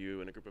eyes,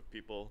 you and a group of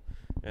people,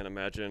 and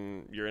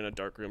imagine you're in a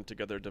dark room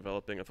together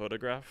developing a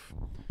photograph.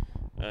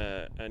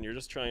 And you're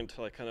just trying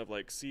to kind of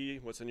see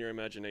what's in your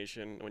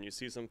imagination. When you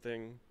see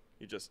something,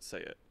 you just say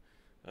it.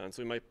 And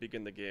so we might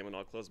begin the game and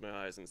I'll close my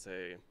eyes and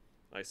say,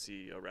 I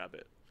see a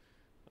rabbit.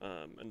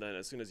 And then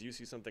as soon as you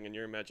see something in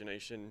your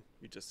imagination,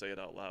 you just say it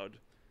out loud.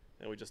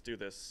 And we just do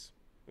this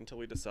until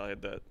we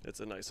decide that it's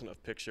a nice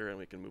enough picture and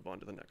we can move on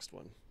to the next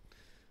one.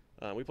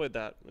 We played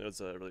that. It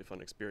was a really fun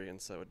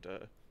experience. I would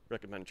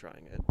recommend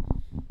trying it.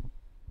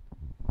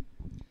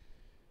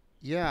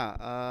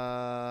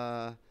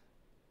 Yeah.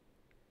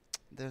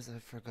 I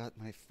forgot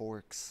my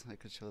forks. I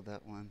could show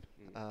that one.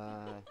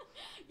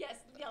 Yes,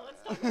 yeah,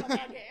 let's talk about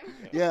that game.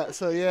 Yeah.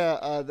 So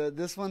yeah,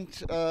 this one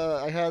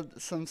I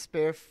had some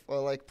spare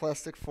like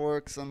plastic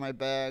forks on my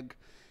bag,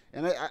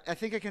 and I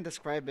think I can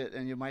describe it,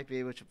 and you might be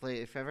able to play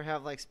it. If you ever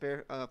have like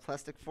spare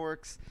plastic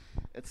forks,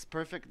 it's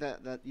perfect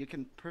that you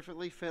can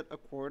perfectly fit a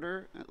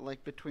quarter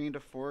like between the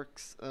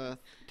forks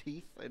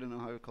teeth. I don't know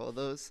how you call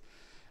those,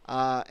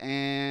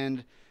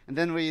 and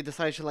then we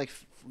decided to like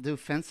do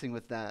fencing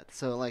with that.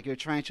 So like you're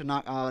trying to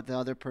knock out the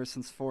other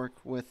person's fork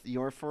with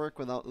your fork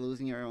without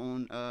losing your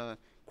own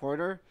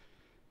quarter.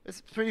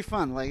 It's pretty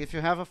fun. Like if you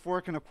have a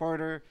fork and a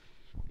quarter,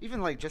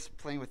 even like just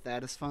playing with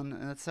that is fun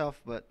in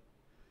itself. But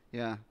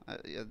yeah,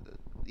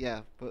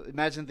 yeah. But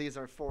imagine these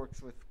are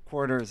forks with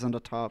quarters on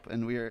the top,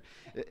 and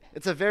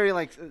it's a very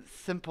like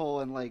simple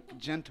and like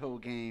gentle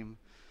game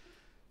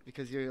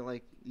because you're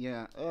like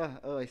yeah.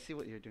 Oh, I see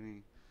what you're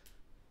doing.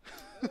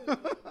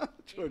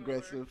 Too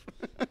aggressive.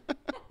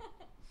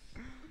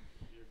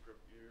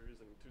 You're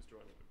using too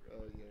strong of a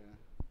Oh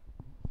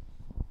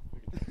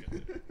grip. We can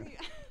take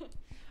it.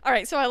 All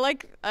right, so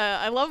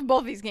I love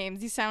both these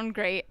games. These sound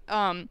great.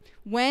 So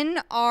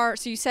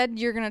you said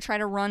you're gonna try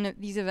to run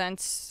these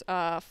events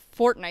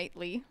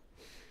fortnightly.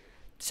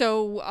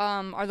 So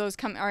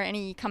are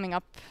any coming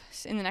up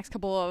in the next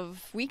couple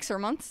of weeks or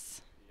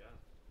months?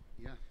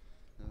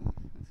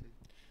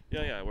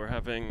 yeah. Yeah, we're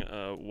having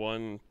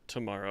one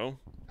tomorrow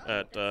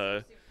at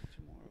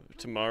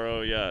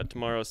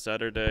tomorrow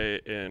Saturday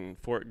in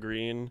Fort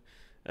Greene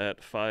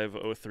at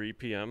 5:03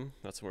 p.m.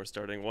 That's when we're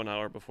starting 1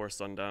 hour before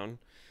sundown,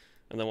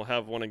 and then we'll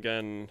have one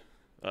again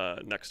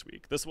next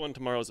week. This one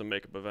tomorrow is a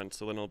makeup event,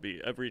 so then it'll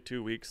be every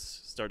 2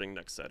 weeks starting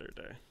next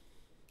Saturday,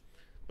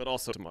 but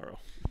also tomorrow,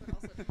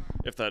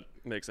 if that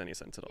makes any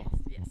sense at all.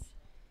 Yes.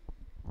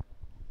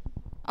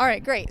 All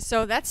right, great.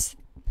 So that's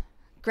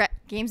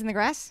Games in the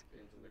Grass?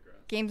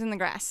 Games in the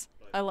Grass.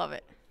 I love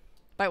it.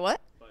 By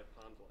what? By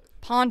Pond Life.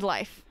 Pond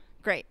Life.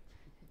 Great.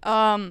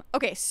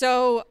 Okay,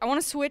 so I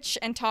want to switch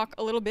and talk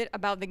a little bit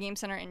about the Game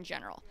Center in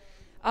general.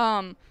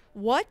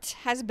 What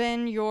has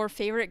been your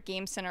favorite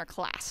Game Center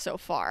class so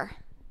far?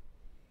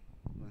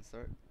 Want to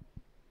start?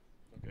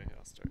 Okay,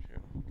 I'll start here.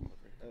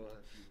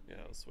 Yeah,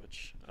 I'll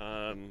switch.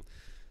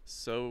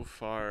 So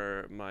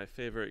far, my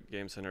favorite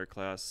Game Center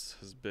class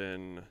has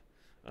been,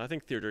 I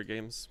think, theater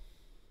games.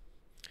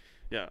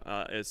 Yeah,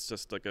 it's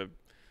just like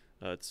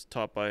it's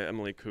taught by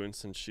Emily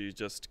Kuntz, and she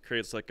just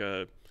creates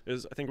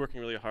is I think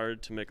working really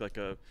hard to make like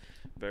a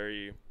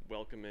very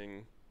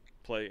welcoming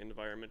play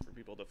environment for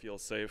people to feel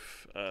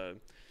safe.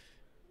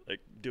 Like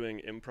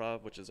doing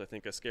improv, which is I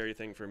think a scary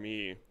thing for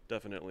me,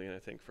 definitely, and I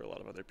think for a lot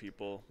of other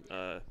people.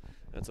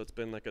 And so it's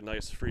been like a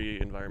nice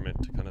free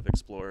environment to kind of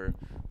explore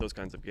those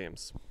kinds of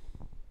games.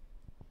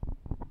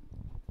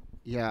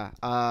 Yeah,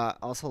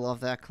 also love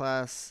that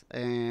class,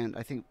 and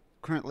I think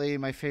currently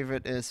my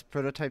favorite is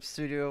Prototype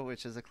Studio,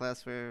 which is a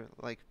class where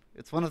like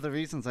it's one of the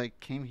reasons I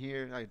came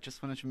here. I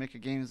just wanted to make a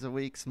games a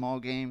week, small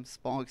games,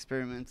 small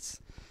experiments,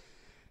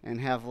 and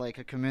have like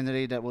a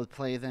community that will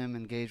play them,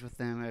 engage with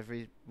them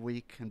every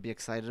week, and be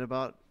excited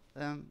about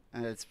them.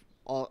 And it's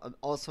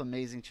also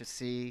amazing to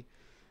see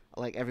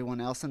like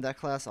everyone else in that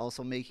class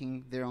also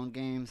making their own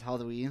games. How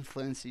do we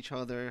influence each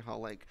other? How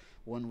like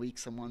 1 week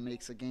someone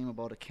makes a game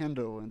about a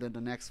kendo, and then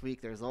the next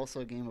week there's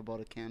also a game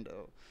about a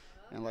kendo,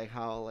 and like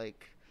how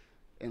like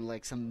and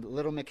like some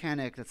little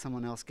mechanic that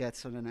someone else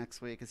gets for the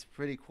next week. It's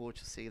pretty cool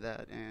to see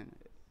that, and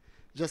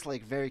just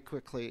like very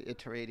quickly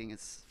iterating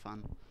is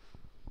fun.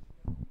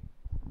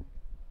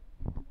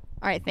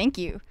 All right, thank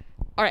you.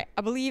 All right,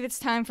 I believe it's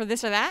time for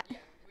this or that.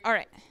 All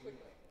right.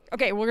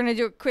 Okay, we're going to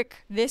do a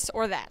quick this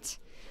or that.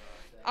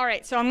 All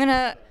right, so all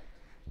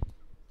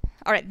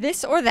right,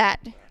 this or that.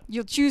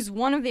 You'll choose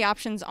one of the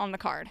options on the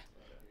card.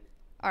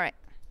 All right.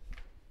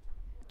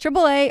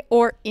 AAA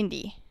or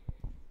indie?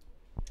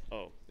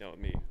 Oh, no,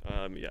 me.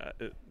 Yeah,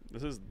 I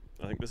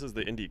think this is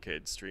the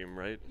IndieCade stream,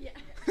 right? Yeah.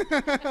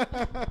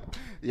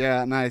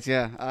 Yeah, nice.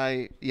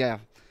 Yeah,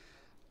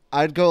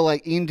 I'd go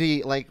like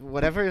indie, like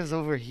whatever is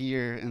over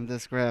here in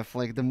this graph.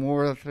 Like the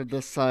more for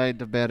this side,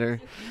 the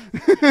better.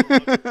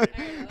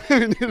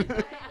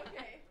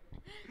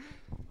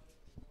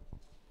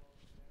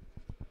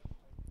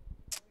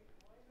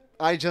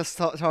 I just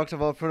talked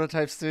about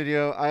Prototype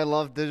Studio. I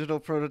love digital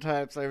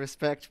prototypes. I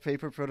respect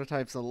paper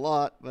prototypes a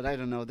lot, but I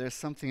don't know. There's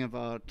something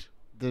about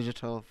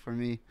digital for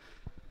me.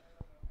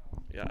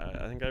 Yeah,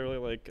 I think I really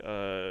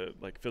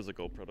like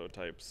physical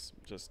prototypes,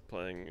 just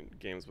playing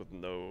games with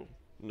no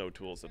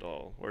tools at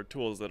all, or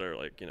tools that are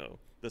like,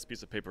 this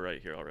piece of paper right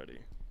here already.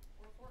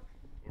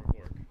 Or a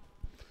fork.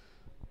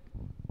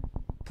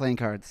 Playing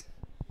cards.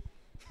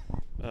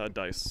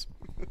 Dice.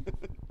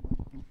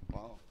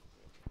 Wow.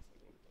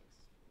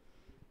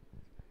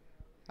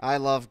 I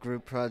love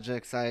group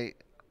projects.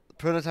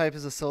 Prototype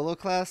is a solo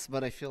class,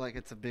 but I feel like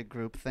it's a big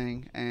group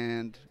thing,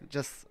 and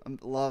just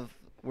love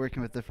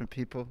working with different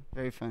people.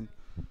 Very fun.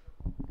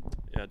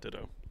 Yeah,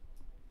 ditto.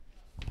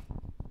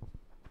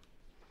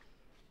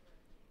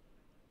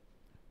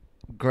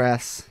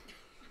 Grass.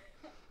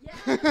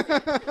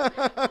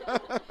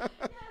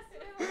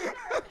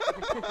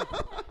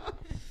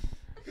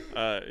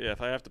 Yeah,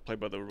 if I have to play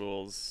by the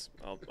rules,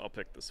 I'll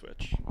pick the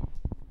Switch.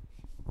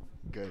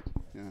 Good.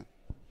 Yeah.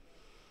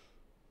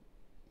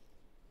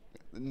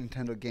 The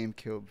Nintendo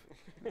GameCube.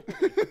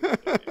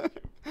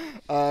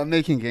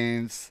 Making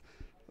games,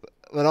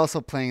 but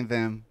also playing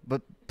them.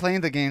 But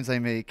playing the games I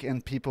make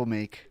and people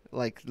make,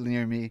 like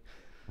near me.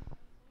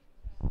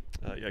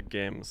 Yeah,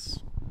 games.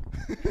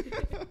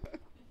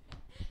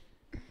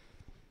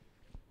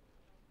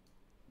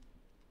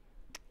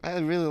 I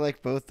really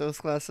like both those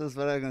classes,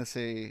 but I'm gonna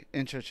say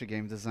Intro to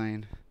Game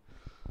Design.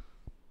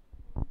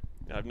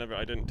 Yeah, I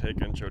didn't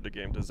take Intro to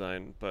Game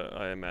Design, but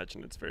I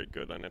imagine it's very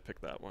good, and I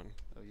picked that one.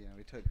 Oh yeah,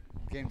 we took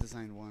Game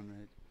Design 1,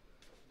 right?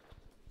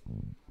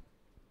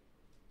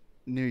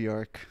 New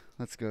York,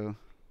 let's go.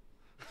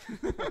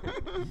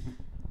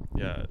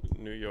 Yeah,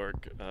 New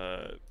York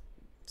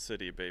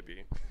City,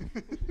 baby.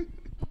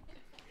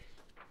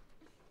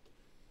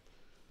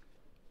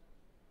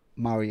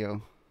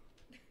 Mario.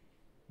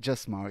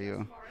 Just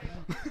Mario.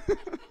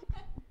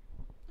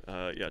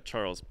 Yeah,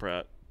 Charles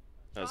Pratt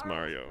as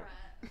Mario.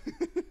 The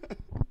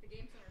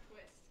Game Center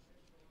twist.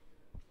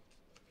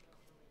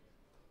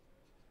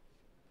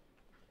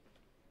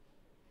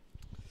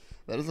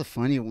 That is a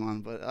funny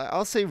one, but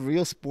I'll say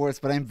real sports,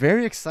 but I'm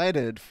very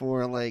excited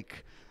for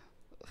like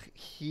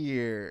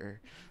here.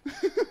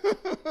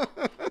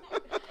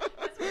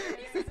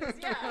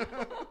 Yeah.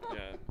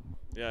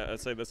 Yeah, I'd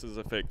say this is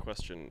a fake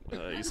question.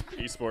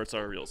 Esports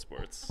are real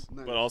sports,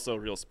 Nice. but also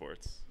real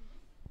sports.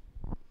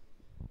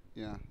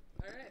 Yeah. All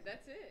right,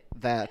 that's it.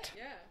 That.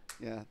 Yeah.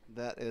 Yeah,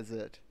 that is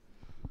it.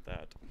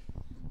 That.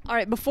 All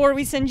right, before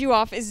we send you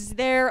off, is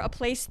there a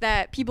place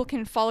that people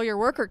can follow your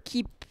work or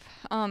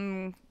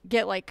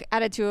get like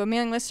added to a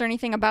mailing list or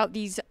anything about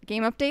these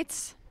game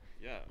updates?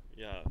 Yeah.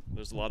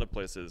 There's a lot of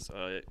places.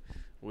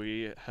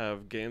 We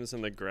have Games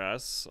in the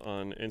Grass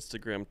on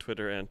Instagram,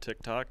 Twitter, and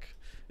TikTok.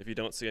 If you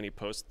don't see any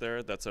posts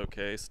there, that's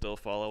okay. Still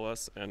follow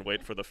us and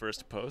wait for the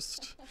first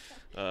post.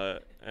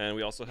 And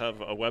we also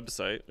have a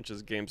website, which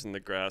is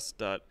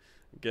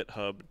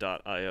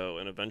gamesinthegrass.github.io,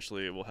 and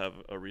eventually we'll have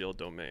a real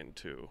domain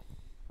too.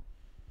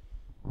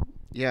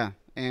 Yeah,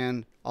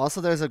 and also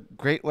there's a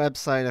great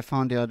website I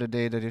found the other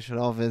day that you should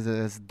all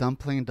visit. It's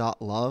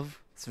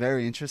dumpling.love. It's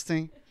very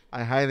interesting.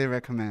 I highly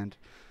recommend.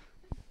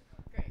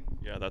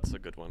 Yeah, that's a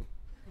good one.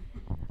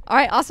 All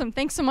right, awesome.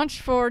 Thanks so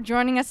much for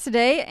joining us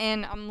today,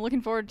 and I'm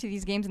looking forward to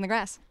these games in the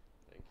grass.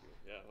 Thank you.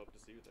 Yeah, I hope to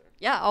see you there.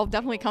 Yeah, I'll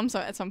definitely come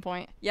at some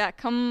point. Yeah,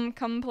 come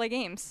play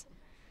games.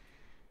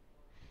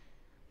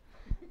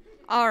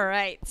 All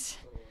right.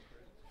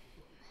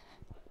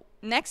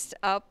 Next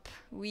up,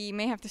 we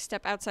may have to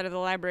step outside of the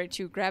library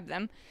to grab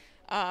them,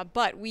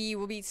 but we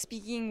will be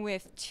speaking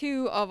with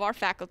two of our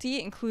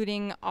faculty,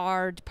 including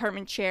our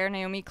department chair,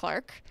 Naomi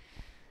Clark,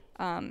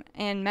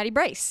 and Maddie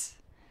Bryce.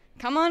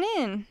 Come on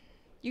in.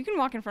 You can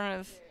walk in front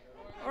of...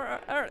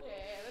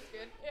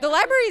 The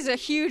library is a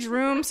huge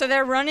room, so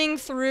they're running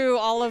through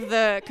all of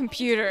the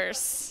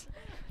computers.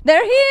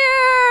 They're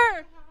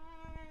here!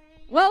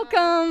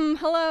 Welcome.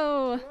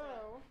 Hello.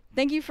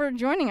 Thank you for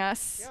joining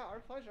us. Yeah,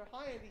 our pleasure.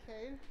 Hi,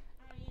 IndieCade.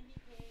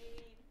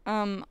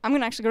 I'm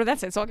going to actually go to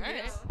that side, so I'll give All you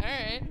right. this.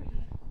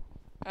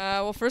 All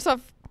right. Well, first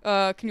off,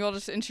 can you all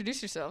just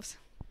introduce yourselves?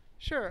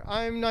 Sure,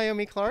 I'm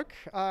Naomi Clark,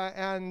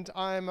 and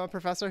I'm a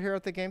professor here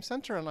at the Game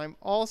Center, and I'm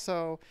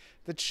also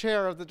the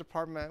chair of the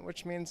department,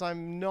 which means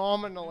I'm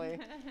nominally,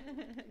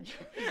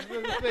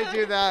 they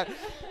do that,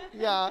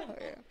 yeah,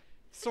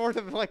 sort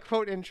of like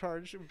quote in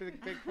charge,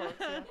 big quotes,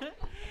 yeah.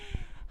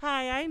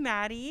 Hi, I'm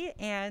Maddie,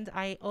 and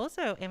I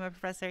also am a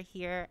professor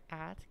here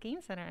at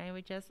Game Center.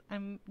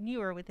 I'm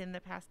newer within the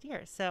past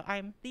year, so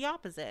I'm the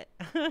opposite.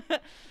 We're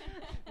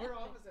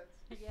opposites.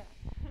 Yeah.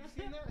 Have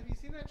you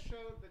seen that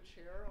show, The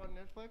Chair, on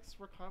Netflix?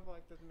 We're kind of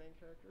like the main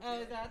characters. Oh,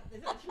 is that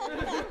true?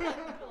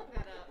 Pulled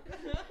that up.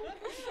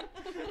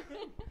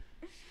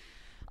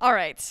 All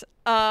right.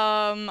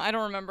 I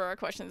don't remember our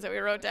questions that we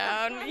wrote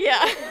down.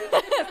 Yeah.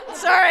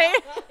 Sorry.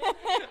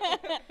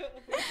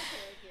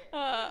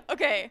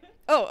 Okay.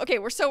 Oh, okay.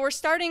 We're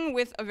starting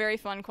with a very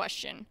fun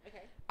question.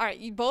 Okay. All right.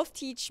 You both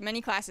teach many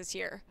classes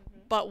here,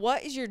 but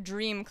what is your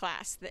dream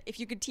class? If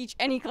you could teach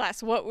any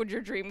class, what would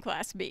your dream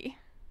class be?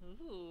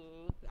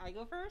 Ooh, I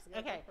go first? Yeah,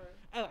 Okay. go first.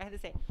 Oh, I have to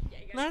say.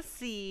 Let's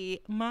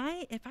see.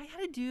 If I had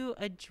to do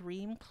a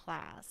dream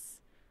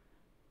class,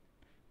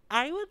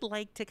 I would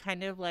like to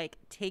kind of like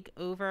take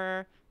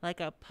over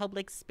like a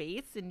public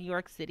space in New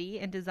York City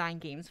and design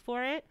games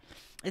for it,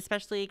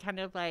 especially kind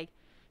of like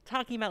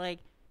talking about like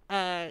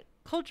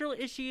cultural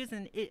issues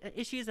and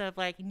issues of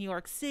like New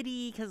York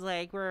City, because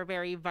like we're a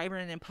very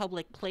vibrant and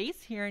public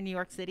place here in New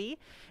York City.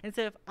 And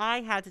so if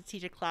I had to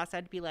teach a class,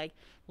 I'd be like,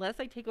 let's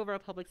like take over a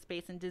public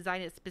space and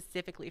design it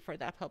specifically for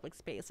that public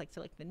space, like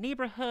so like the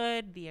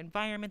neighborhood, the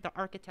environment, the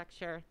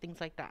architecture, things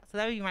like that. So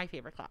that would be my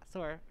favorite class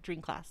or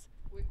dream class.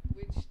 Which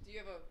do you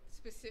have a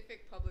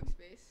specific public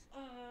space?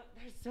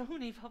 There's so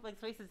many public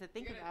spaces to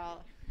think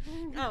about.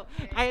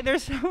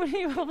 There's so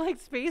many public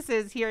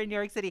spaces here in New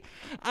York City.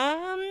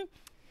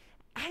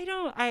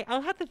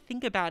 I'll have to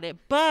think about it,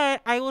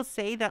 but I will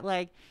say that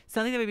like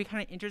something that would be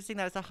kind of interesting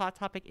that is a hot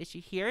topic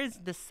issue here is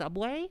the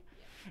subway.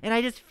 And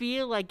I just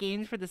feel like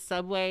games for the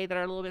subway that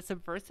are a little bit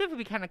subversive would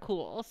be kind of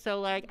cool.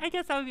 So like I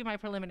guess that would be my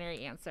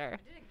preliminary answer.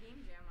 I did a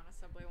game jam on a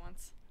subway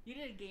once. You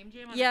did a game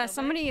jam on Yeah, a subway?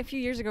 somebody a few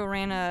years ago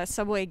ran a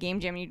subway game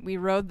jam. We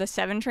rode the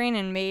 7 train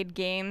and made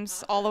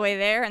games all the way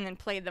there and then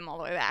played them all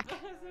the way back. So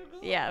cool.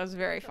 Yeah, it was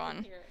very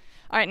fun.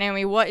 All right,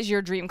 Naomi, what is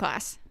your dream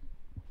class?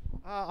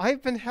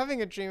 I've been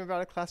having a dream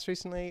about a class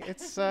recently.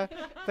 It's the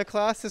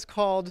class is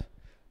called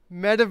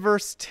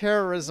Metaverse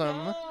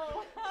Terrorism.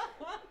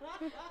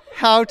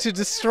 How to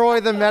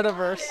destroy the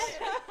metaverse.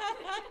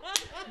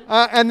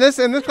 And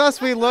in this class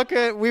we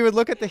would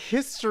look at the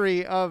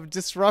history of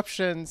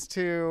disruptions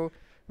to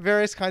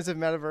various kinds of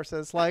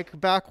metaverses, like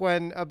back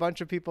when a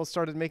bunch of people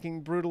started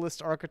making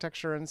brutalist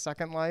architecture in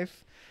Second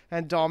Life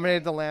and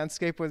dominated the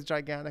landscape with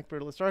gigantic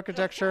brutalist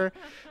architecture,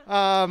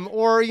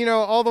 or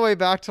all the way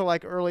back to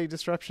like early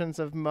disruptions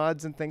of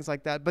MUDs and things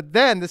like that. But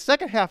then the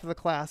second half of the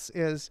class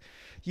is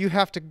you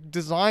have to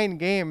design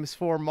games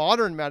for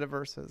modern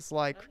metaverses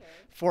like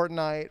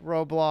Fortnite,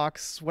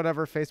 Roblox,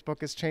 whatever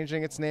Facebook is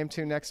changing its name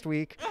to next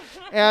week,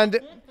 and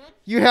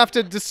you have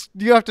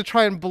to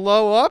try and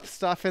blow up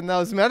stuff in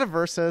those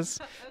metaverses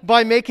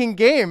by making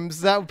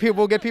games that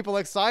will get people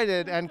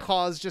excited and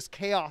cause just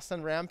chaos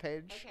and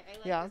rampage. Okay, I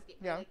like yeah, this,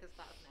 yeah. I like this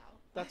class now.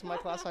 That's my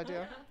class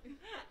idea.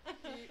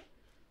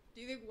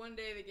 Do you think one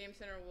day the Game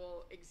Center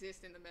will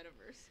exist in the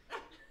metaverse?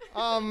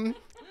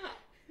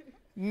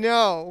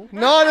 No,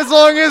 not as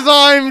long as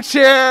I'm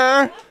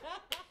chair.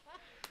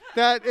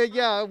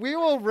 We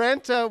will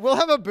rent. We'll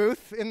have a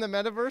booth in the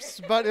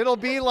metaverse, but it'll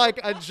be like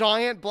a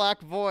giant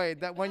black void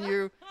that when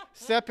you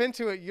step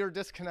into it, you're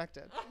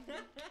disconnected.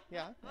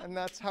 Yeah, and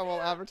that's how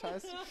we'll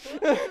advertise.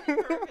 Perfect.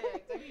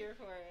 I'm here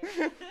for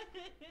it.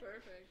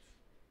 Perfect.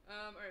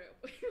 All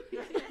right.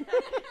 You're gonna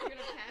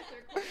pass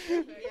our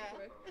question.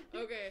 Yeah.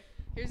 Okay.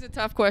 Here's a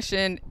tough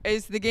question: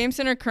 is the Game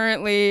Center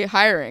currently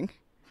hiring?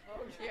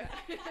 Oh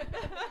Yeah.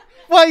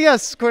 Well,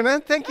 yes,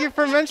 Gwynna, thank you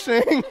for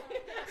mentioning.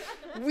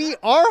 We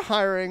are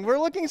hiring. We're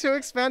looking to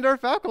expand our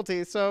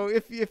faculty. So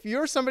if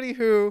you're somebody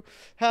who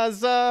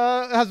has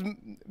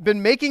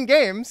been making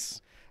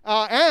games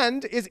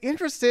and is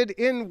interested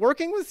in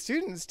working with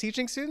students,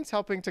 teaching students,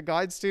 helping to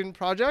guide student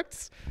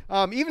projects,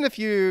 even if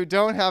you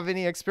don't have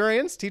any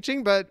experience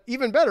teaching, but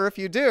even better if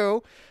you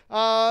do,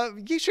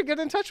 you should get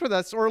in touch with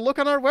us or look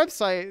on our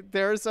website.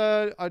 There's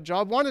a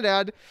job wanted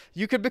ad.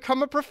 You could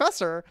become a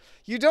professor.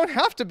 You don't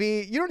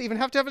even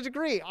have to have a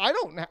degree.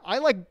 I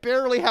like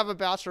barely have a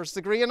bachelor's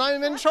degree and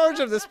I'm in charge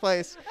of this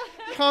place.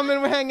 Come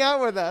and hang out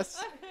with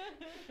us.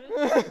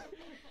 Perfect.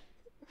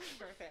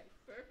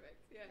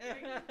 Yeah.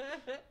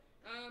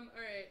 All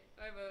right.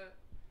 I have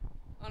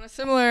on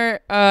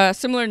a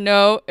similar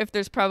note. If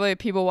there's probably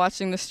people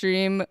watching the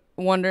stream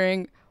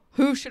wondering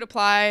who should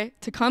apply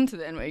to come to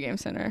the NYU Game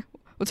Center,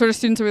 what sort of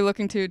students are we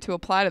looking to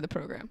apply to the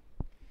program?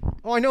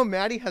 Oh, I know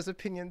Maddie has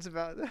opinions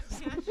about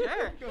this.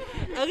 Yeah, sure.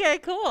 Okay,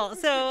 cool.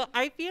 So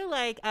I feel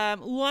like,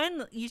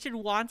 one, you should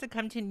want to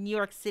come to New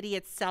York City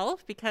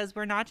itself because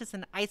we're not just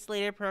an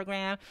isolated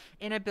program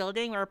in a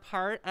building. We're a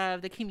part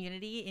of the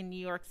community in New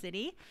York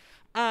City.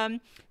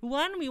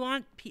 One, we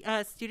want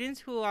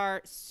students who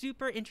are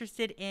super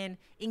interested in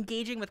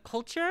engaging with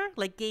culture,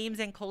 like games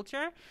and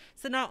culture.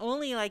 So not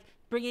only like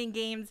bringing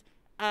games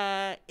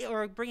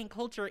or bringing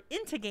culture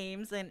into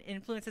games and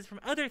influences from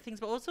other things,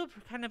 but also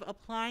kind of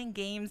applying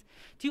games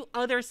to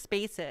other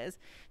spaces.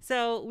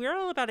 So we're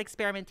all about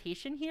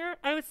experimentation here,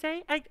 I would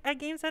say, at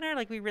Game Center.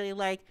 Like we really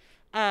like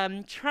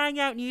trying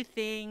out new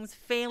things,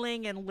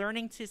 failing and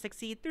learning to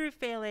succeed through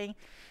failing.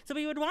 So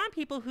we would want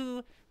people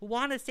who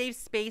want a safe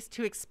space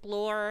to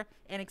explore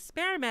and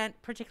experiment,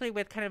 particularly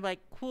with kind of like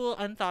cool,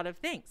 unthought of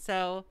things.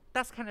 So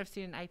that's the kind of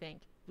student I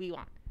think we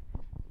want.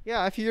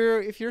 Yeah, if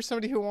you're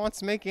somebody who wants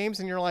to make games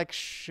and you're like,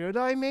 should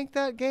I make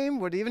that game?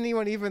 Would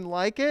anyone even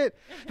like it?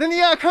 Then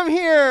yeah, come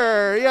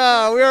here.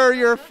 Yeah, we're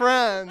your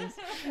friends.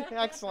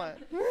 Excellent.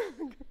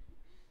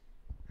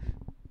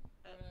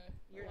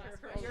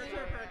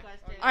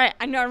 All right,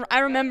 I know. I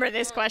remember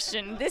this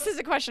question. This is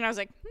a question I was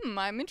like,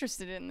 I'm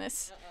interested in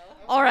this.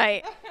 All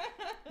right,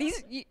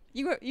 these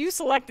you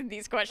selected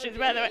these questions,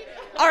 by the way.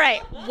 All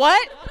right,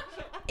 what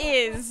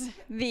is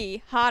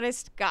the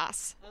hottest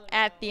goss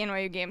at the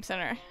NYU Game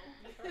Center?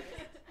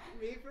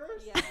 Me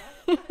first? Yeah.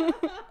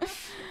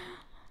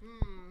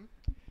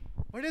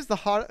 What is the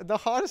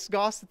hottest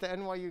goss at the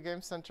NYU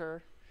Game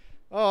Center?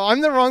 Oh,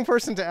 I'm the wrong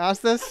person to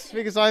ask this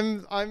because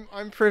I'm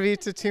privy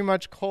to too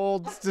much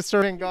cold,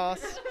 disturbing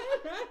goss.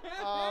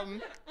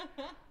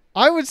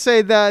 I would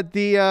say that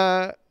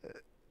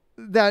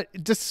that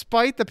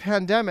despite the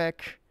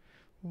pandemic,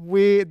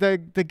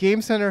 the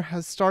Game Center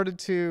has started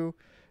to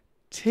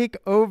take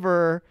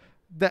over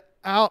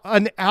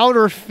an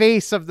outer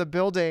face of the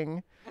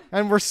building,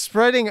 and we're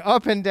spreading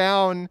up and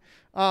down.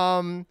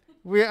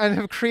 We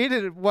have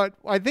created what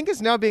I think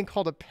is now being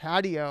called a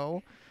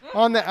patio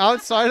on the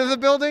outside of the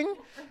building,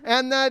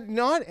 and that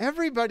not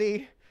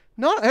everybody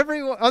not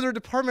every other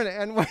department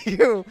at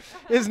NYU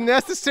is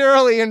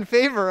necessarily in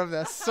favor of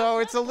this. So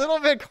it's a little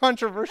bit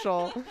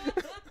controversial.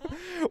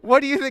 What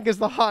do you think is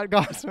the hot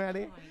goss,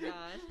 Maddie? Oh my gosh.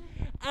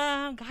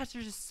 Gosh,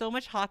 there's just so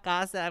much hot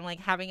goss that I'm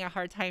like having a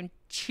hard time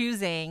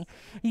choosing.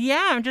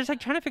 Yeah, I'm just like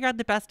trying to figure out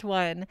the best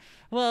one.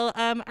 Well,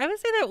 I would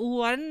say that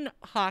one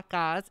hot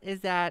goss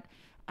is that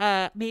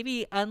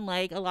maybe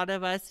unlike a lot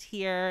of us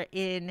here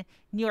in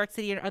New York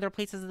City and other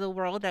places of the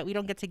world that we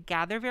don't get to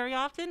gather very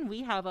often,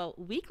 we have a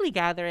weekly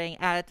gathering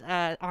at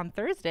on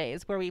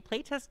Thursdays where we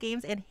play test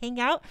games and hang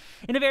out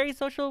in a very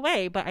social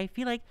way. But I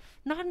feel like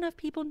not enough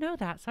people know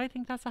that. So I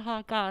think that's a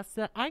hot goss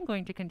that I'm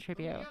going to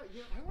contribute. Yeah,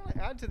 I want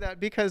to add to that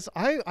because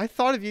I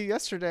thought of you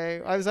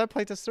yesterday. I was at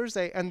Playtest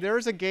Thursday, and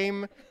there's a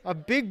game, a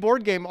big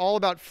board game all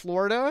about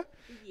Florida.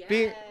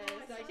 Yes.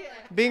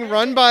 Being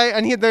run by,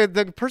 and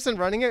the person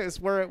running it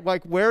is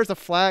wears a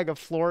flag of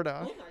Florida.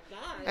 Oh my God.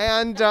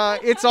 And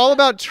it's all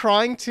about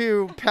trying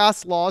to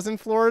pass laws in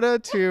Florida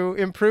to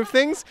improve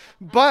things,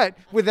 but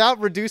without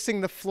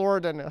reducing the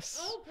Florida-ness.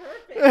 Oh,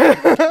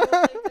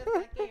 perfect.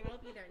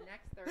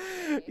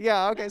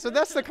 Yeah, okay, so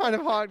that's the kind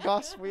of hot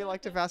goss we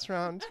like to pass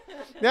around.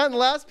 Yeah, and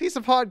last piece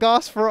of hot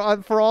goss for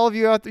all of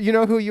you out there, you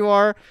know who you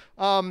are.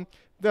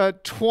 The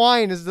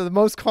Twine is the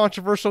most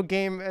controversial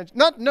game.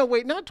 Not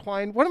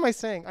Twine. What am I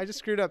saying? I just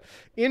screwed up.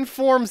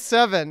 Inform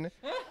 7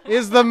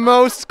 is the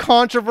most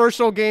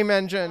controversial game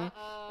engine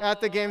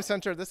at the Game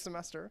Center this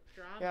semester.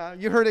 Drama. Yeah,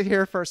 you heard it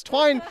here first.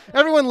 Twine,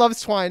 everyone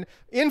loves Twine.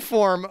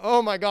 Inform,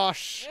 oh my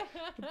gosh.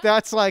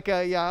 That's like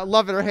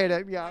love it or hate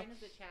it. Yeah.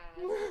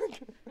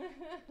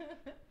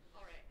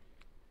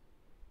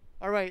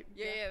 All right.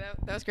 Yeah,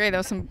 that was great. That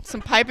was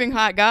some piping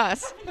hot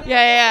goss.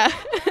 Yeah.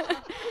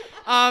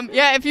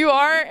 Yeah, if you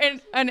are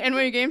an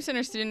NYU Game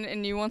Center student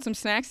and you want some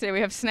snacks today,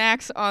 we have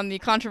snacks on the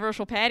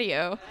controversial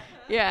patio.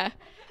 Yeah.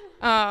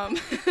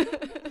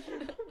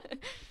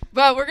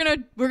 But we're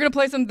gonna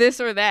play some this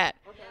or that.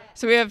 Okay.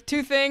 So we have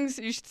two things.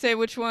 You should say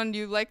which one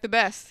you like the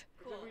best.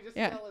 Cool. Should we just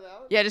Yeah. yell it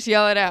out? Yeah, just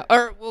yell it out.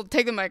 Or we'll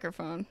take the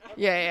microphone.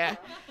 Yeah.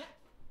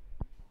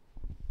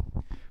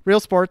 Real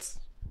sports.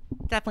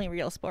 Definitely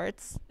real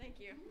sports. Thank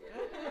you.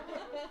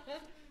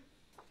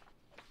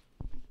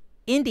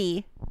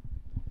 Indie.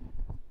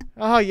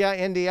 Oh, yeah,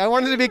 Indy. I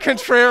wanted to be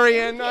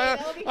contrarian.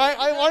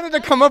 I wanted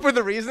to come up with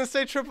a reason to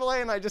say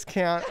AAA, and I just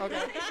can't.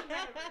 Okay.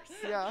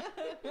 Yeah.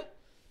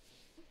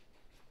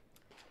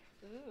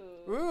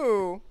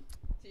 Ooh.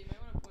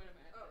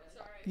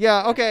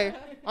 Yeah, okay.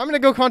 I'm going to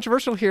go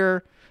controversial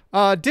here.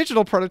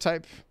 Digital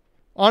prototype.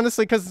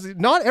 Honestly, because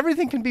not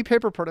everything can be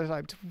paper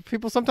prototyped.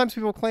 Sometimes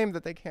people claim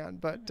that they can,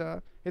 but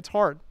it's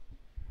hard.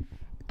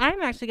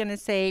 I'm actually going to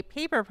say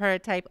paper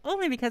prototype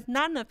only because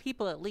not enough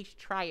people at least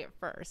try it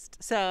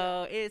first.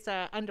 So it's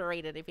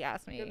underrated if you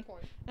ask me. Good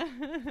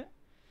point.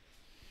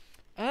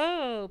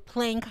 Oh,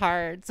 playing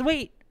cards.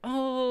 Wait.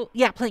 Oh,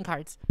 yeah, playing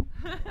cards.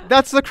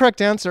 That's the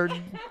correct answer.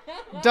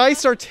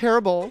 Dice are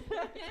terrible.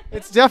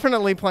 It's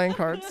definitely playing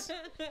cards.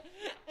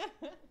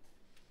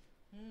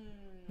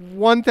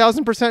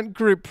 1000%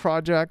 group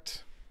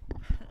project.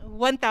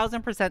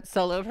 1000%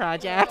 solo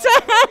project.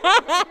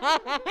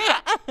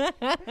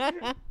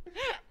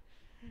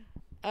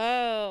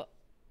 Oh,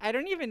 I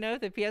don't even know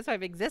if the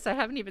PS5 exists. I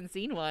haven't even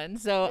seen one.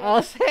 So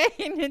I'll say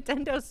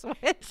Nintendo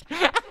Switch.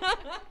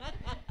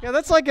 Yeah,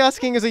 that's like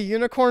asking, is a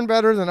unicorn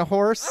better than a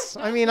horse?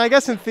 I mean, I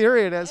guess in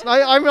theory it is.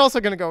 I'm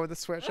also going to go with the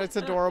Switch. It's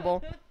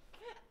adorable.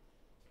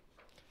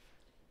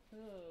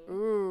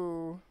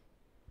 Ooh.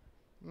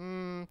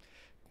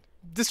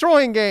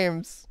 Destroying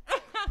games.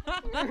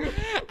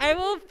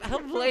 I'll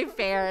play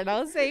fair and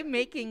I'll say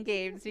making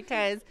games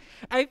because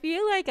I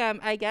feel like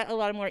I get a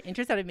lot more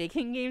interest out of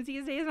making games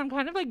these days. I'm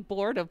kind of like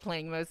bored of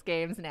playing most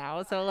games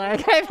now, so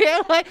like I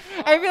feel like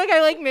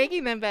I like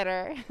making them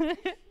better.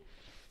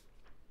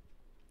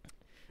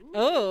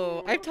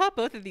 Oh, I've taught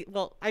both of these.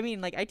 Well, I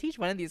mean, like I teach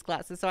one of these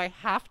classes, so I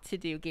have to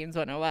do Games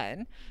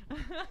 101.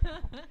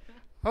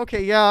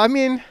 Okay, yeah, I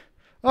mean,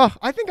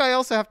 I think I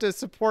also have to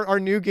support our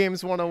new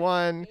Games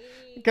 101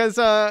 because,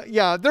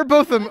 they're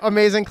both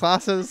amazing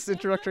classes,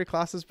 introductory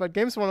classes, but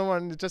Games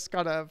 101 just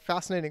got a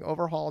fascinating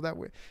overhaul.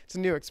 It's a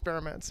new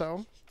experiment, so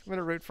I'm going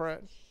to root for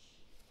it.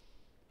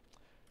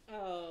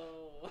 Oh.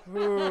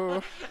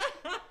 Ooh.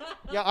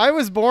 Yeah, I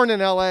was born in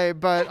LA,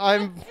 but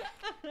I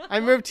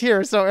moved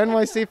here, so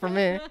NYC for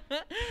me.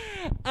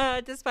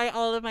 Despite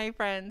all of my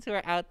friends who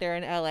are out there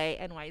in LA,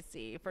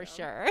 NYC for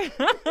sure.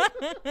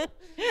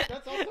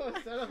 That's also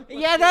a setup.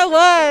 Yeah, that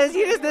was.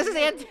 This is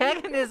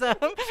antagonism.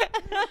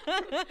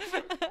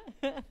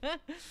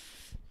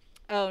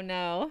 Oh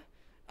no.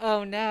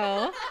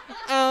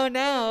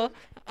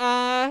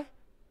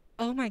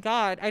 Oh my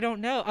God, I don't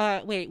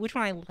know. Wait, which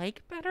one I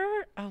like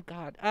better? Oh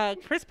God,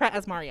 Chris Pratt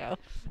as Mario.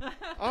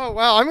 Oh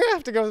wow, I'm gonna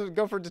have to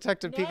go for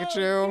Detective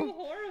Pikachu. Too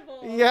horrible.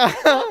 Yeah,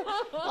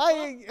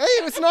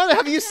 it's not.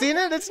 Have you seen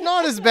it? It's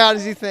not as bad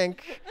as you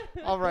think.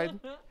 All right,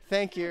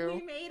 thank you.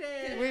 We made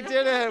it. We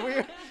did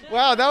it.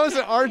 Wow, that was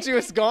an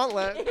arduous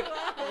gauntlet.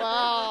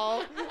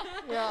 Wow.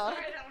 Yeah.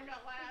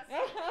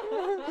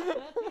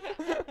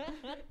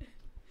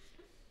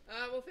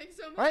 Well, thanks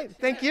so much. All right,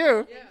 thank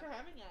you. Thanks for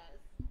having us.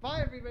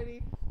 Bye,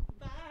 everybody.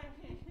 Bye.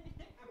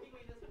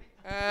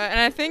 And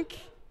I think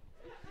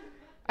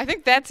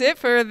that's it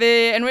for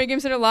the NYU Game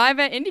Center Live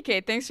at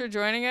IndieCade. Thanks for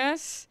joining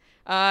us.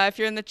 If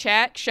you're in the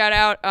chat, shout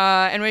out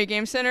NYU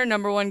Game Center,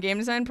 #1 game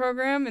design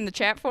program in the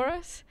chat for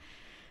us.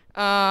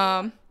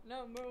 No,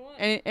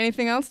 #1.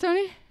 Anything else,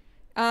 Toni?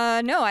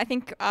 No, I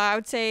think I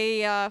would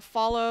say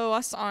follow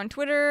us on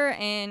Twitter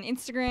and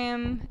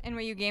Instagram,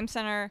 NYU Game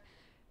Center,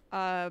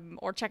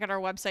 or check out our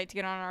website to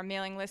get on our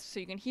mailing list so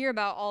you can hear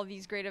about all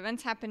these great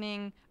events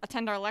happening,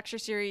 attend our lecture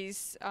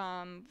series,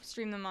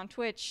 stream them on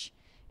Twitch,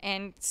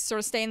 and sort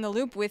of stay in the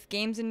loop with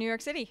games in New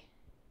York City.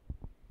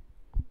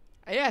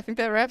 Yeah, I think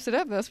that wraps it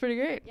up. That was pretty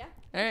great. Yeah,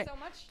 All right. thanks so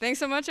much. Thanks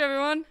so much,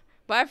 everyone.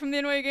 Bye from the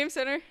NYU Game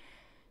Center.